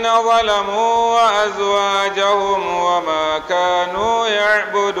الذين ظلموا وأزواجهم وما كانوا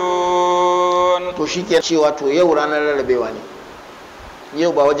يعبدون. To shi ke cewa to yau ranar rarrabewa ne,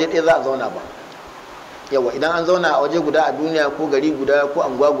 Yau ba waje ɗaya za a zauna ba. Yawa idan an zauna a waje guda a duniya ko gari guda ko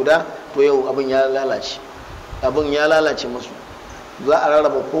anguwa guda, to yau abin ya lalace. Abin ya lalace musu. Za a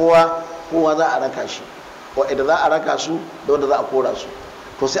rarraba kowa za a raka shi. Wa'ida za a raka su da wanda za a kora su.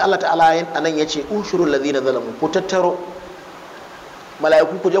 To sai Allah ta'ala anan ya ce ushurul ladina zalamu, ku tattaro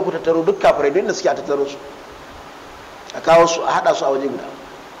mala'iku, ku je ku tattaro duk kafirai duk da suke a tattaro su, a kawo su a hada su a waje guda.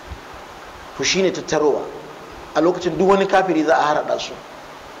 To shine tattarowa. A lokacin duk wani kafiri za a harada su,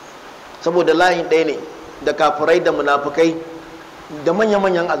 saboda layin ɗaya ne da kafirai da munafukai da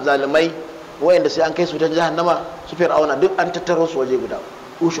manya-manyan azzalumai wayanda sai an kai su ta jahannama, su fir'auna duk an tattaro su waje guda.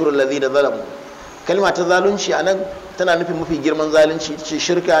 Ushurul ladina zalamu, kalma ta zalunci anan tana nufin mafi girman zalunci, ce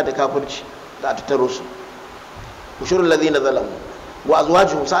shirka da kafirci da a tattaro su. Ushurul ladina zalamu wa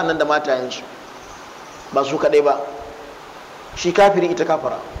azwajuhum, sa'annan da matayensu, ba su kadai ba. Shi kafiri ita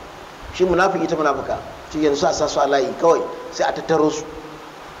kafara, shi munafiki ita munafika, shi yanzu a sa su a layi kawai sai a tattaro su.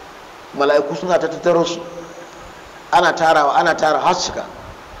 Mala'iku suna ta tattaro su, ana tara har su cika.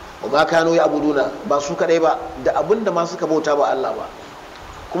 Wa ma kanu ya'buduna, ba su kadai ba, da abinda ma suka bauta ba Allah ba,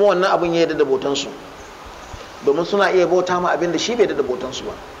 kuma wannan abin ya yarda da bautansu, domin suna iya bauta ma abin da shi bai yarda da bautansu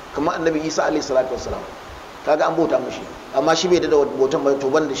ba, kamar annabi Isa alaihi salatu wassalam, kaga an bauta mashi amma shi bai yarda da bautan ba, to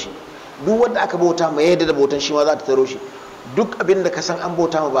ban da shi duk wanda aka bauta ma yarda da bautan shi ma za ta taro shi. Duk abin da ka san an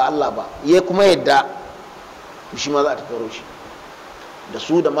bauta ma ba Allah ba ya kuma yarda, shi ma za ta taro shi, da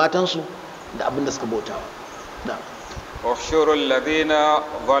su da matansu da abin da suka bauta wa. احشروا الذين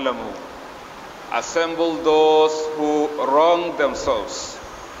ظلموا, assemble those who wrong themselves.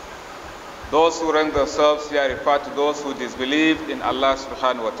 Those who wrong themselves here refer to those who disbelieved in Allah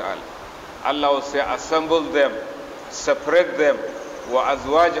subhanahu wa ta'ala. Allah will say, assemble them, separate them, wa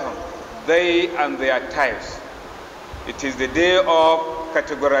azwajahum, they and their types. It is the day of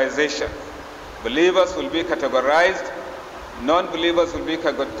categorization. Believers will be categorized, non-believers will be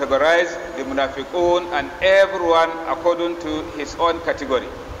categorized, the munafiqun, and everyone according to his own category.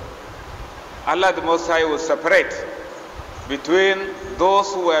 Allah the Most High will separate between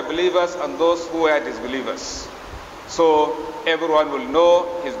those who were believers and those who were disbelievers. So everyone will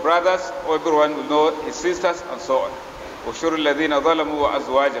know his brothers, everyone will know his sisters, and so on. وَشُرُ الَّذِينَ ظَلَمُوا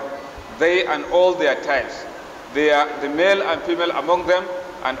وَأَزْوَاجَهُمْ. They and all their types. They are the male and female among them,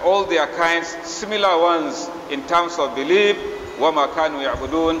 and all their kinds, similar ones in terms of belief. وَمَا كَانُوا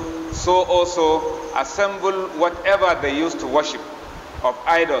يَعْبُدُونَ. So also assemble whatever they used to worship of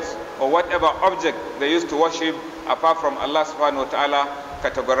idols, or whatever object they used to worship apart from Allah subhanahu wa ta'ala,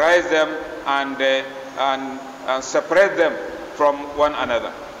 categorize them and separate them from one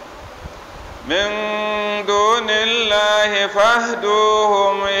another. من دون الله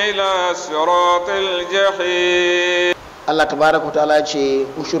فاهدوهم إلى صراط الجحيم. Allah tabaraka wa ta'ala ce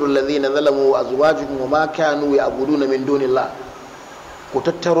ushurul ladhina zalamu azwajuhum wa ma kanu ya'buduna min dunillah. Ku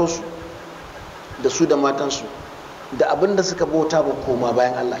tattaro su da su da matansu da abin da suka bauta ba koma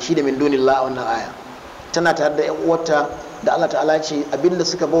bayan Allah, shi da min dunillah a wannan aya tana tare da yan uwarta da Allah ta'ala ce abin da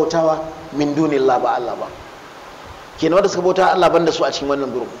suka bautawa min dunillah ba Allah ba. Kenan wanda suka bauta Allah banda su a cikin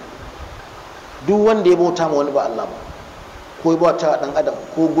wannan group. Duk wanda ya bauta ma wani ba Allah ba, ko ya bauta wa dan adam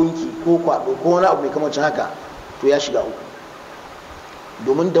ko gunki ko kwado ko wani abu mai kamancin haka, to ya shiga uku,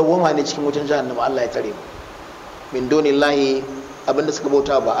 domin dawwama ne cikin wutan jahannama. Allah ya tare mu. Min dunillahi, abinda suka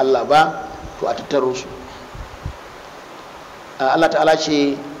bauta ba Allah ba, to a tattaro su. Allah ta'ala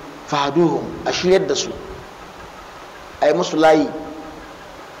ce fahaduhum, a shiryar da su, a yi musu layi,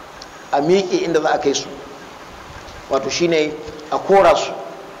 a miƙe inda za a kai su, wato shine a kora su.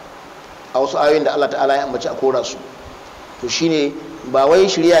 A wasu ayoyin da Allah ta'ala ya ambaci a kora su, to shine ba wai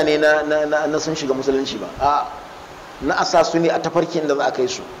shirya ne na sun shiga musulunci ba, a na asa su ne a tafarkin da za a kai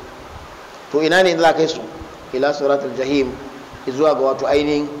su. To ina ne inda za a kai su? Ila siratul jahim, zuwa ga wato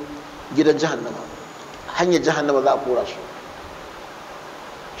ainihin gidan jahannama, hanyar jahannama za a kora su.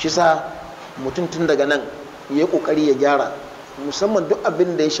 Shi sa mutum tun daga nan ya kokari ya gyara, musamman duk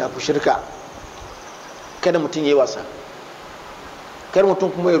abin da ya shafi shirka, kada mutum ya yi wasa. Kar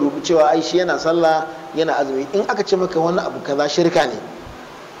mutum kuma ya rubu cewa ai shi yana sallah yana azumi, in aka ce maka wani abu kaza shirka ne,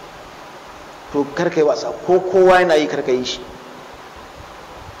 to kar kai wasa. Ko kowa yana yi kar ka yi shi,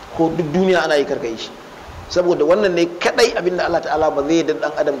 ko duk duniya ana yi kar ka yi shi, saboda wannan ne kadai abin da Allah ta'ala ba zai yarda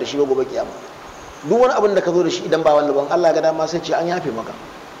dan adam da shi ba gobe kiyama. Duk wani abin da ka zo da shi idan ba wanda ban Allah ga dama sai ce an yafe maka,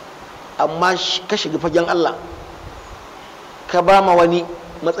 amma ka shiga fagen Allah ka ba ma wani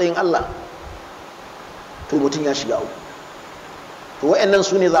matsayin Allah, to mutum ya shiga uku. To wa'annan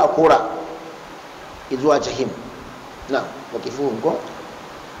su ne za a kora zuwa jahim. Na waqifuhum ko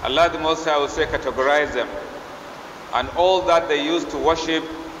Allah the Most High will say categorize them, and all that they used to worship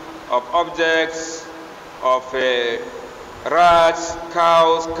of objects, of rats,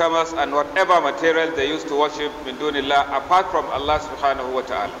 cows, camels, and whatever material they used to worship min dunillah apart from Allah subhanahu wa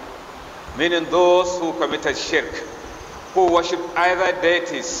ta'ala, meaning those who committed shirk, who worship either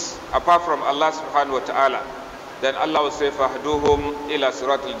deities apart from Allah subhanahu wa ta'ala, then Allah will say fahduhum ila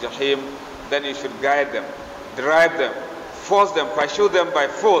siratil jahim. Then you should guide them, drive them, force them, pursue them by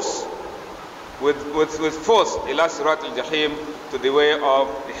force, with force ila siratil jahim, to the way of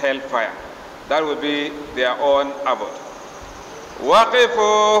the hellfire. That will be their own abode.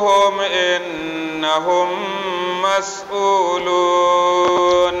 Waqifuhum innahum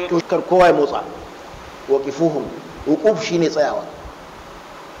mas'ulun. To kar kowa ya motsa. Waqifuhum, wuquf shine tsayawa.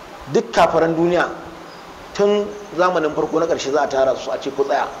 Duk kafaran duniya tun zamanin farko na ƙarshe za a tara su a ce ku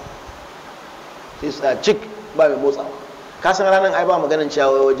tsaya, sai tsaya cik, ba mai motsawa. Ka san ranar ai ba maganin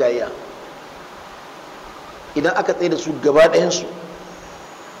cewa wajayya. Idan aka tsaye da su gaba ɗayansu,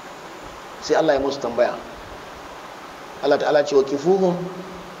 sai Allah ya musu tambaya. Allah ta'ala ce wa kifuhum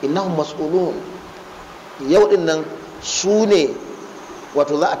innahum mas'ulun. Yau din nan su ne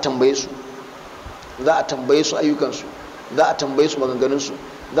wato za a tambaye su, za a tambaye su ayyukansu, za a tambaye su maganganunsu,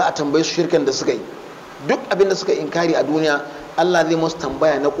 za a tambaye su shirkan da suka yi. Duk abin da suka inkari a duniya Allah zai musu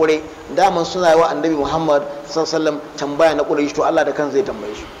tambaya na ƙure. Daman suna yi wa annabi Muhammad sallallahu alaihi wasallam tambaya na ƙure, to Allah da kansa zai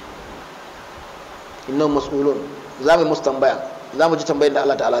tambaye su. Innahum mas'ulun, za mu musu tambaya, za mu ji tambayar da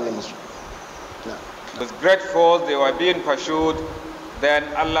Allah ta'ala zai musu. With great force they were being pursued, then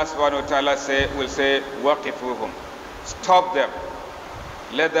Allah subhanahu wa ta'ala will say waqifuhum, stop them,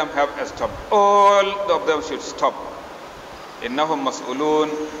 let them have a stop. All of them should stop. Innahum mas'ulun,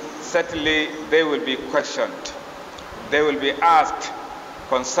 certainly they will be questioned, they will be asked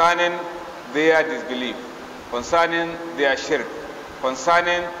concerning their disbelief, concerning their shirk,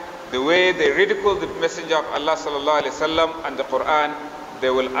 concerning the way they ridicule the messenger of Allah sallallahu alaihi wasallam and the Quran. they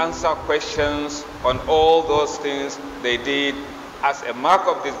will answer questions on all those things they did as a mark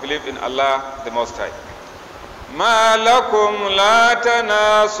of disbelief in Allah the Most High. Ma lakum la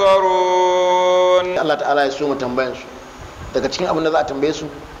tanasarun. Allah ta'ala ya so mu tambayan su daga cikin abin da za a tambaye su,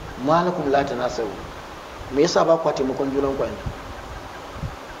 ma lakum la tanasarun, me yasa ba ku taimakon junan ku yanzu?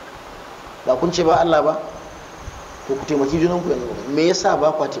 Ba kun ce ba Allah ba, to ku taimaki junan ku yanzu. Me yasa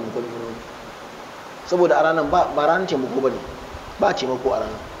ba ku taimakon junan ku? Saboda a ranar ba ranar taimako bane, ba taimako a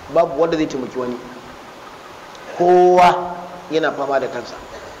ranar, babu wanda zai taimaki wani, kowa yana fama da kansa.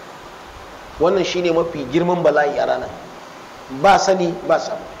 Wannan shine mafi girman bala'i a ranar, ba sani ba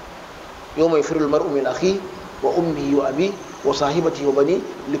samu. Yau mai firul mar'u min akhi wa ummihi wa abi wa sahibati wa bani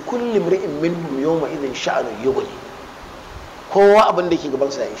li kulli imri'in minhum yawma idhin sha'anu yughni. Kowa abin da ke gaban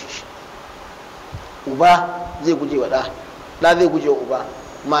sa ya ishe shi. Uba zai guje wa da zai guje wa uba,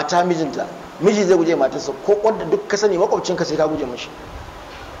 mata mijinta, miji zai guje matarsa, ko wanda duk ka sani makwabcinka sai ka guje mishi.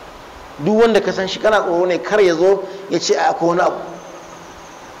 Duk wanda ka san shi kana tsoro ne kar ya zo ya ce a akwai wani abu,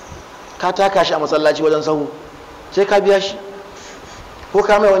 ka taka shi a masallaci wajen sahu sai ka biya shi, ko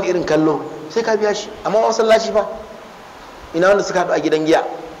ka mai wani irin kallo sai ka biya shi. Amma masallaci fa ina wanda suka haɗu a gidan giya,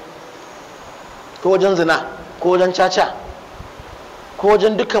 ko wajen zina, ko wajen caca, ko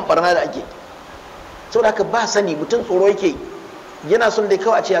wajen dukkan barna da ake. Saboda haka ba sani, mutum tsoro yake, yana son dai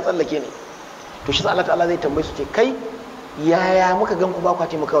kawai a ce ya tsallake ne. To shi Allah ta'ala zai tambaye su ce, kai yaya muka gan ku ba ku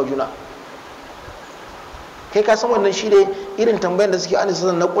taimakawa juna? Kai ka san wannan shi ne irin tambayar da suke an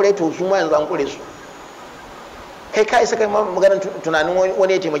san na kure, to su ma yanzu an kure su. Kai ka isa kai maganar tunanin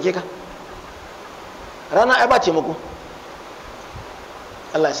wani ya taimake ka? Rana ai ba taimako.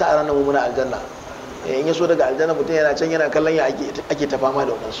 Allah ya sa a ranar mu muna aljanna. In ya so daga aljanna mutum yana can yana kallon ya ake ta fama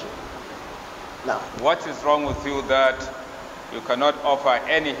da wadansu. What is wrong with you that you cannot offer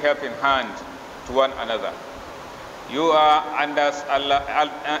any helping hand to one another? You are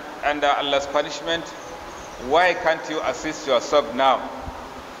under Allah's punishment. Why can't you assist yourself now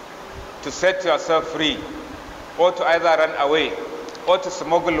to set yourself free, or to either run away or to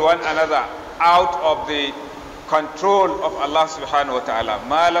smuggle one another out of the control of Allah subhanahu wa ta'ala?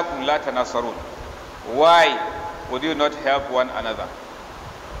 Ma lakum la tanasarun. Why would you not help one another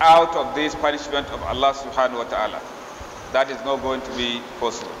out of this punishment of Allah subhanahu wa ta'ala? That is not going to be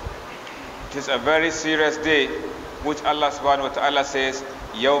possible. It is a very serious day, which Allah subhanahu wa ta'ala says,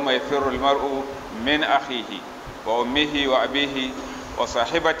 يَوْمَ يَفِرُّ الْمَرْءُ مِنْ أَخِيهِ وَأُمِّهِ وَأَبِيهِ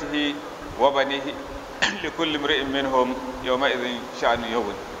وَصَاحِبَتِهِ وَبَنِيهِ لِكُلِّ امْرِئٍ مِّنْهُمْ يَوْمَئِذٍ شَأْنٌ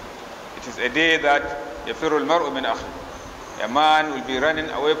يُغْنِيهِ. It is a day that يَفِرُّ الْمَرْءُ مِنْ أَخِيهِ. A man will be running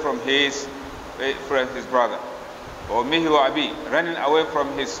away from his brother. وَأُمِّهِ وَأَبِيهِ, running away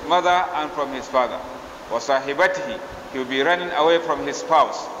from his mother and from his father. وَصَاحِبَتِهِ, he will be running away from his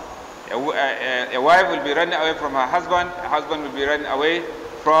spouse. A wife will be running away from her husband. A husband will be running away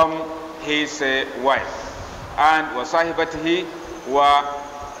from his wife. And وَصَاحِبَتِهِ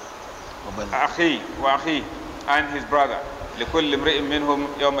وَأَخِيهِ, and his brother. لِكُلِّ امْرِئٍ مِّنْهُمْ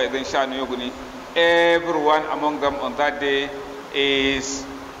يَوْمَئِذٍ شَأْنٌ يُغْنِيهِ. Everyone among them on that day is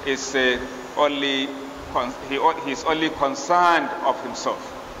only concerned of himself.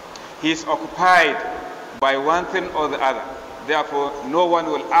 He is occupied by one thing or the other. Therefore, no one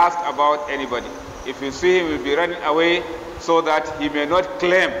will ask about anybody. If you see him, he will be running away so that he may not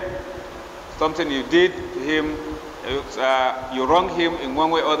claim something you did to him. You wronged him in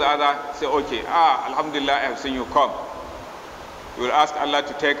one way or the other. Say, okay, Alhamdulillah, I have seen you come. You will ask Allah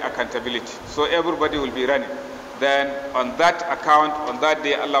to take accountability. So everybody will be running. Then on that account, on that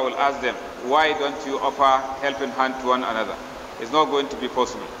day, Allah will ask them, why don't you offer helping hand to one another? It's not going to be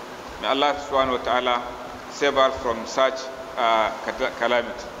possible. May Allah subhanahu wa ta'ala save us from such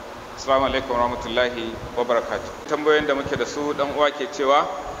calamity. Assalamu alaikum wa rahmatullahi wa barakatuh. Tambayoyin da muke da su dan uwa ke cewa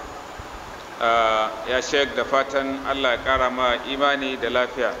ya Sheikh, da fatan Allah ya kara ma imani da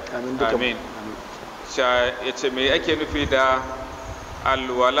lafiya. Amin. Ya ce me ake nufi da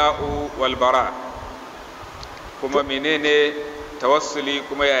alwala'u wal bara, kuma menene tawassuli,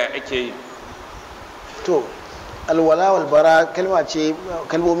 kuma yaya ake yi? To alwala wal bara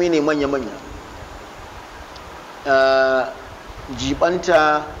kalmomi ne manya-manya.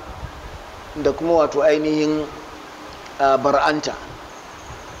 Jibanta da kuma wato ainihin bar'anta.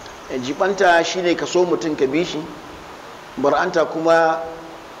 Jibanta shine ka so mutum ka bi shi, bar'anta kuma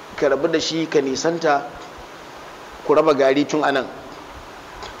ka rabu da shi ka nisanta, ku raba gari tun anan.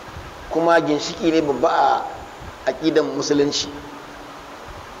 Kuma ginshiki ne babba a aƙidan musulunci,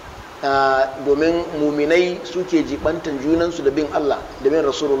 domin muminai suke jibantan junansu da bin Allah da bin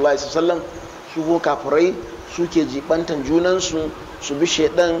Rasulullah sallallahu alaihi wasallam, su ko kafirai suke jibantan junansu su bi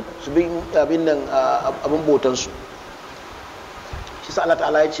shaidan, su bi abin bautansu. Shi shi sa Allah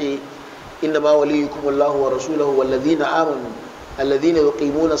ta'ala ya ce inna ma waliyukumullahu wa rasuluhu wallazina amanu alladhina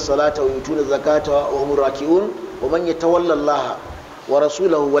yuqimuna as-salata wa yutuna az-zakata wa hum raki'un wa man yatawalla Allah wa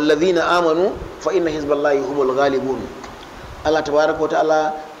rasulahu wallazina amanu fa inna hizballahi humul ghalibun. Allah tabaraka wa ta'ala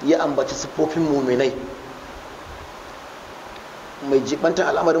ya ambaci sifofin mu'minai, mai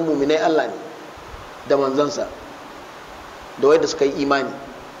jibantar al'amarin mu'minai Allah ne da manzansa da wanda suka yi imani,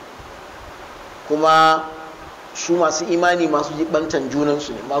 kuma su masu imani masu jibantan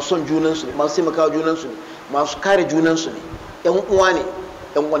junansu ne, masu son junansu ne, masu taimakawa junansu ne, masu kare junansu ne, yan uwa ne,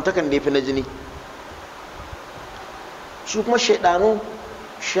 yan kwantakan da ya fi na jini. Su kuma shaidanu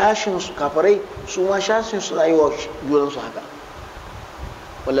shashin su kafarai su ma shashin su rayuwa junansu haka.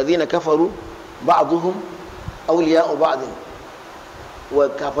 wallazina kafaru ba'dhum awliya'u ba'd, wa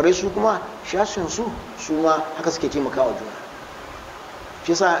kafarai su kuma shashin su ma haka suke taimakawa juna.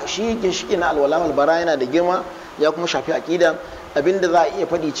 shi yasa shi ginshiki na alwala wal bara yana da girma, ya kuma shafi aqida. Abinda za a iya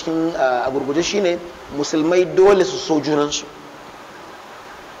faɗi cikin a gurguje shine musulmai dole su so junansu,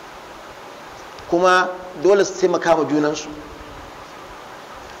 kuma dole su taimaka ma junansu,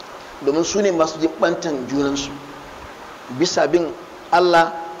 domin su ne masu jibantan junansu bisa bin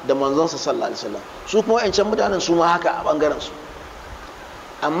Allah da manzonsa sallallahu alaihi wasallam. Su kuma wa'ancan mutanen su ma haka a bangaren su.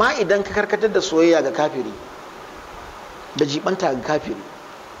 Amma idan ka karkatar da soyayya ga kafiri da jibanta ga kafiri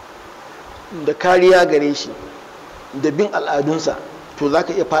da kariya gare shi da bin al'adunsa, to za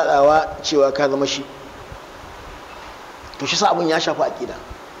ka iya fadawa cewa ka zama shi. To shi sa abin ya shafi aƙida.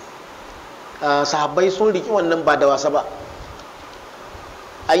 Sahabbai sun riki wannan ba da wasa ba.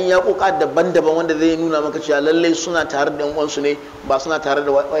 An ya ƙoƙa daban-daban wanda zai nuna maka cewa lallai suna tare da uwansu ne, ba suna tare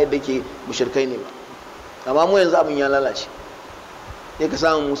da wayar da ke mushrikai ne ba. Amma mu yanzu abin ya lalace. Sai ka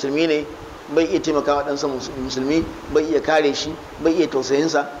samu musulmi ne bai iya taimaka wa ɗansa musulmi, bai iya kare shi, bai iya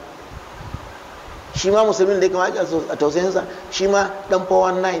tausayinsa. Shi ma musulmin da ya kamata a tausayinsa shi ma ɗan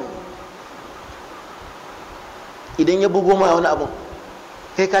 419. Idan ya bugo ma wani abin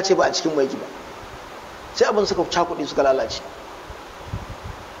kai ka ce ba a cikin maiki ba, sai abin suka cakuɗi suka lalace.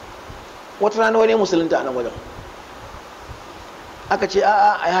 Wata rana wani musulunta a nan wajen aka ce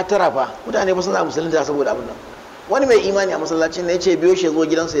a ya tara fa mutane ba suna musulunta saboda abin nan. Wani mai imani a masallacin ne ya ce biyo shi ya zo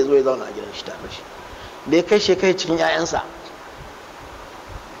gidansa, ya zo ya zauna a gidan shi tare shi. Da ya kai shi kai cikin 'ya'yansa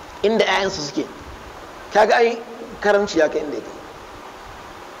inda 'ya'yansa suke, kaga ai karamci ya kai inda ya kai,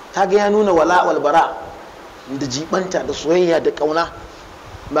 kaga ya nuna wala wal bara da jibanta da soyayya da kauna.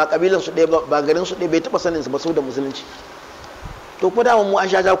 Ba kabilan su ɗaya ba garin su ɗaya, bai taɓa sanin su ba saboda musulunci. To kuma da mu an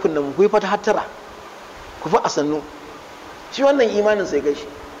sha jakun nan ku yi fata hattara, ku fa a sannu. Shi wannan imanin sai kai shi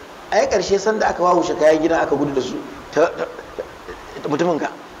a yi ƙarshe sanda aka wawushe kaya gidan aka gudu da su mutumin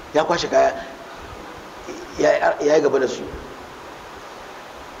ka ya kwashe kaya ya yi gaba da su.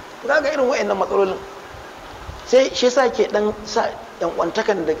 Ga irin wa'annan matsalolin sai shi sa ke dan sa yan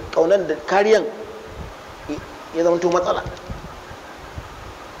kwantakan da kaunan da kariyan ya zama to matsala.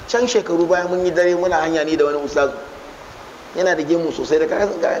 Can shekaru bayan mun yi dare muna hanya ni da wani ustazu, yana da gemu sosai da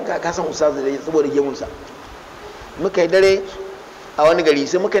kasan ustazu da saboda gemunsa. Muka yi dare a wani gari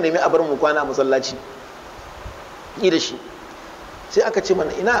sai muka nemi a bar mu kwana a masallaci ni da shi. Sai aka ce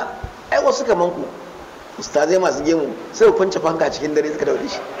mana ina ai wasu kaman ku ustazai masu gemu sai ku kwance fanka cikin dare suka daure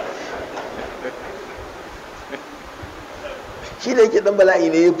shi. Shi da yake dan bala'i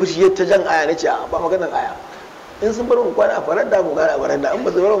ne ya fushi ya ta jan aya, nace a ba maganar aya, in sun bar mu kwana a faranda mu kwana a faranda, in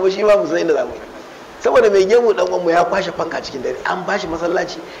ba su bar mu shi ba mu san inda za mu yi. Saboda mai gemu dan uwan mu ya kwashe fanka cikin dare, an bashi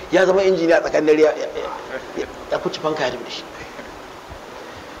masallaci ya zama injiniya tsakanin dare ya kuci fanka ya da shi.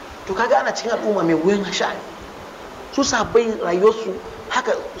 To kaga ana cikin al'umma mai wuyan sha'ani. Su sabai rayuwarsu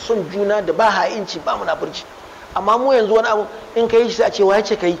haka son juna da ba ha'inci ba munafurci. Amma mu yanzu wani abu in kai shi sai a ce waye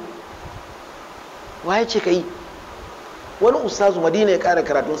ce kai, waye ce kai. Wani ustazu Madina ya kara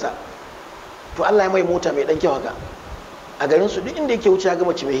karatunsa, to Allah ya mai mota mai dan kyau haka a garin su, duk inda yake wuce ya ga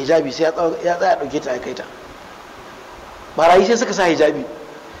mace mai hijabi sai ya tsaya dauke ta ya kai ta. Barayi sai suka sa hijabi,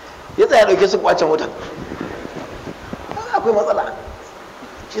 ya tsaya dauke su kwace motar. Akwai matsala.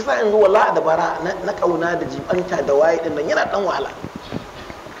 Shi sa yanzu wallahi da bara na kauna da jibanta da waye din nan yana dan wahala.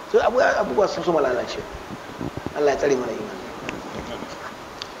 So abubuwa sun so malalace. Allah ya tsare mana imani.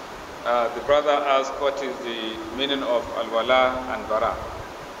 The brother asked what is the meaning of al-wala and bara.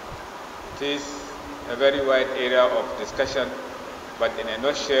 It is a very wide area of discussion, but in a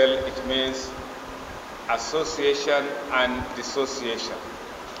nutshell it means association and dissociation.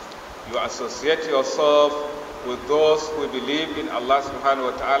 You associate yourself with those who believe in Allah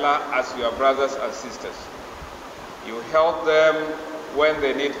subhanahu wa ta'ala as your brothers and sisters. You help them when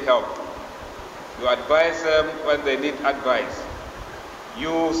they need help. You advise them when they need advice.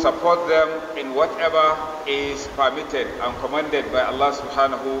 you support them in whatever is permitted and commanded by Allah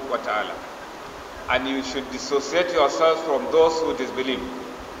subhanahu wa ta'ala. And you should dissociate yourselves from those who disbelieve.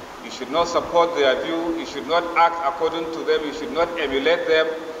 You should not support their view, you should not act according to them, you should not emulate them.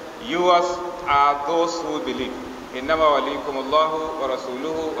 Yours are those who believe. إنما وليكم الله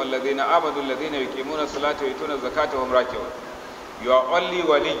ورسوله والذين آمنوا الذين يقيمون الصلاة ويؤتون الزكاة وهم راكعون. You are only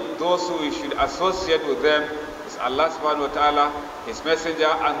wali, those who you should associate with them is Allah subhanahu wa ta'ala, His messenger,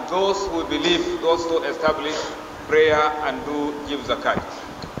 and those who believe, those who establish prayer and do give zakat.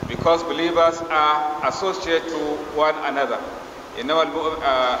 Because believers are associated to one another. إنما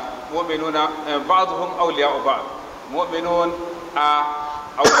المؤمنون بعضهم أولياء بعض. Mu'minun are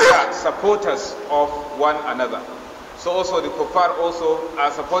awliya, supporters of one another. So also the kuffar also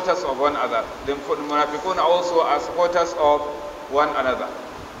are supporters of one another. The munafiqun also are supporters of one another.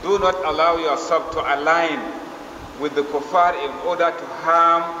 Do not allow yourself to align with the kuffar in order to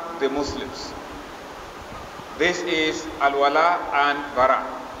harm the Muslims. This is al-wala and bara.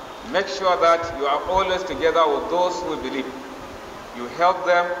 Make sure that you are always together with those who believe. You help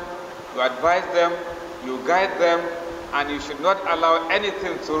them, you advise them, you guide them, and you should not allow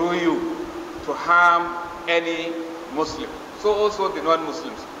anything through you to harm any Muslim. So also the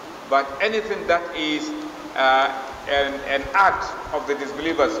non-Muslims. But anything that is an act of the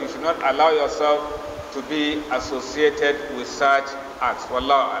disbelievers, you should not allow yourself to be associated with such acts.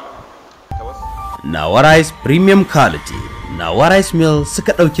 Wallahu alam. Nawa Rice Premium Quality. Nawa Rice Mill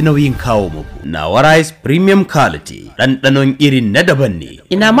suka ɗauki nauyin kawo muku. Nawa Rice Premium Quality. Ɗanɗanon irin na daban ne.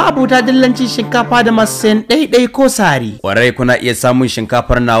 Ina ma abuta dillancin shinkafa da masu sayan ɗaiɗai ko sari. Kwarai kuna iya samun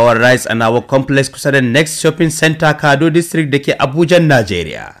shinkafar Nawa Rice a Nawa Complex kusa da Next Shopping Center Kado District da ke Abuja,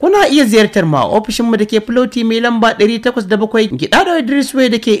 Najeriya. Kuna iya ziyartar ma ofishinmu da ke Floti mai lamba 807 Gidado Idris Way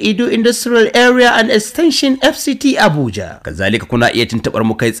da ke Ido Industrial Area and Extension FCT Abuja. Kazalika kuna iya tuntuɓar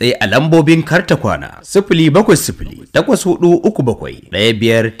mu kai tsaye a lambobin karta kwana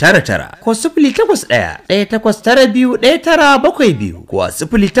 07084371599 ko 08118921972 ko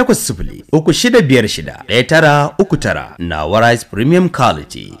 08036561939. Nawa Rice Premium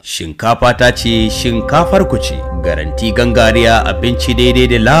Quality. Shinkafa ta ce shinkafar ku ce. Garanti gangariya abinci daidai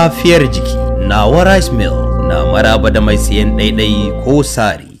da lafiyar jiki. Nawa Rice Mill na maraba da mai siyan ɗaiɗai ko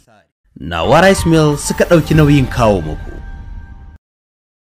sari. Nawa Rice Mill suka ɗauki nauyin kawo muku.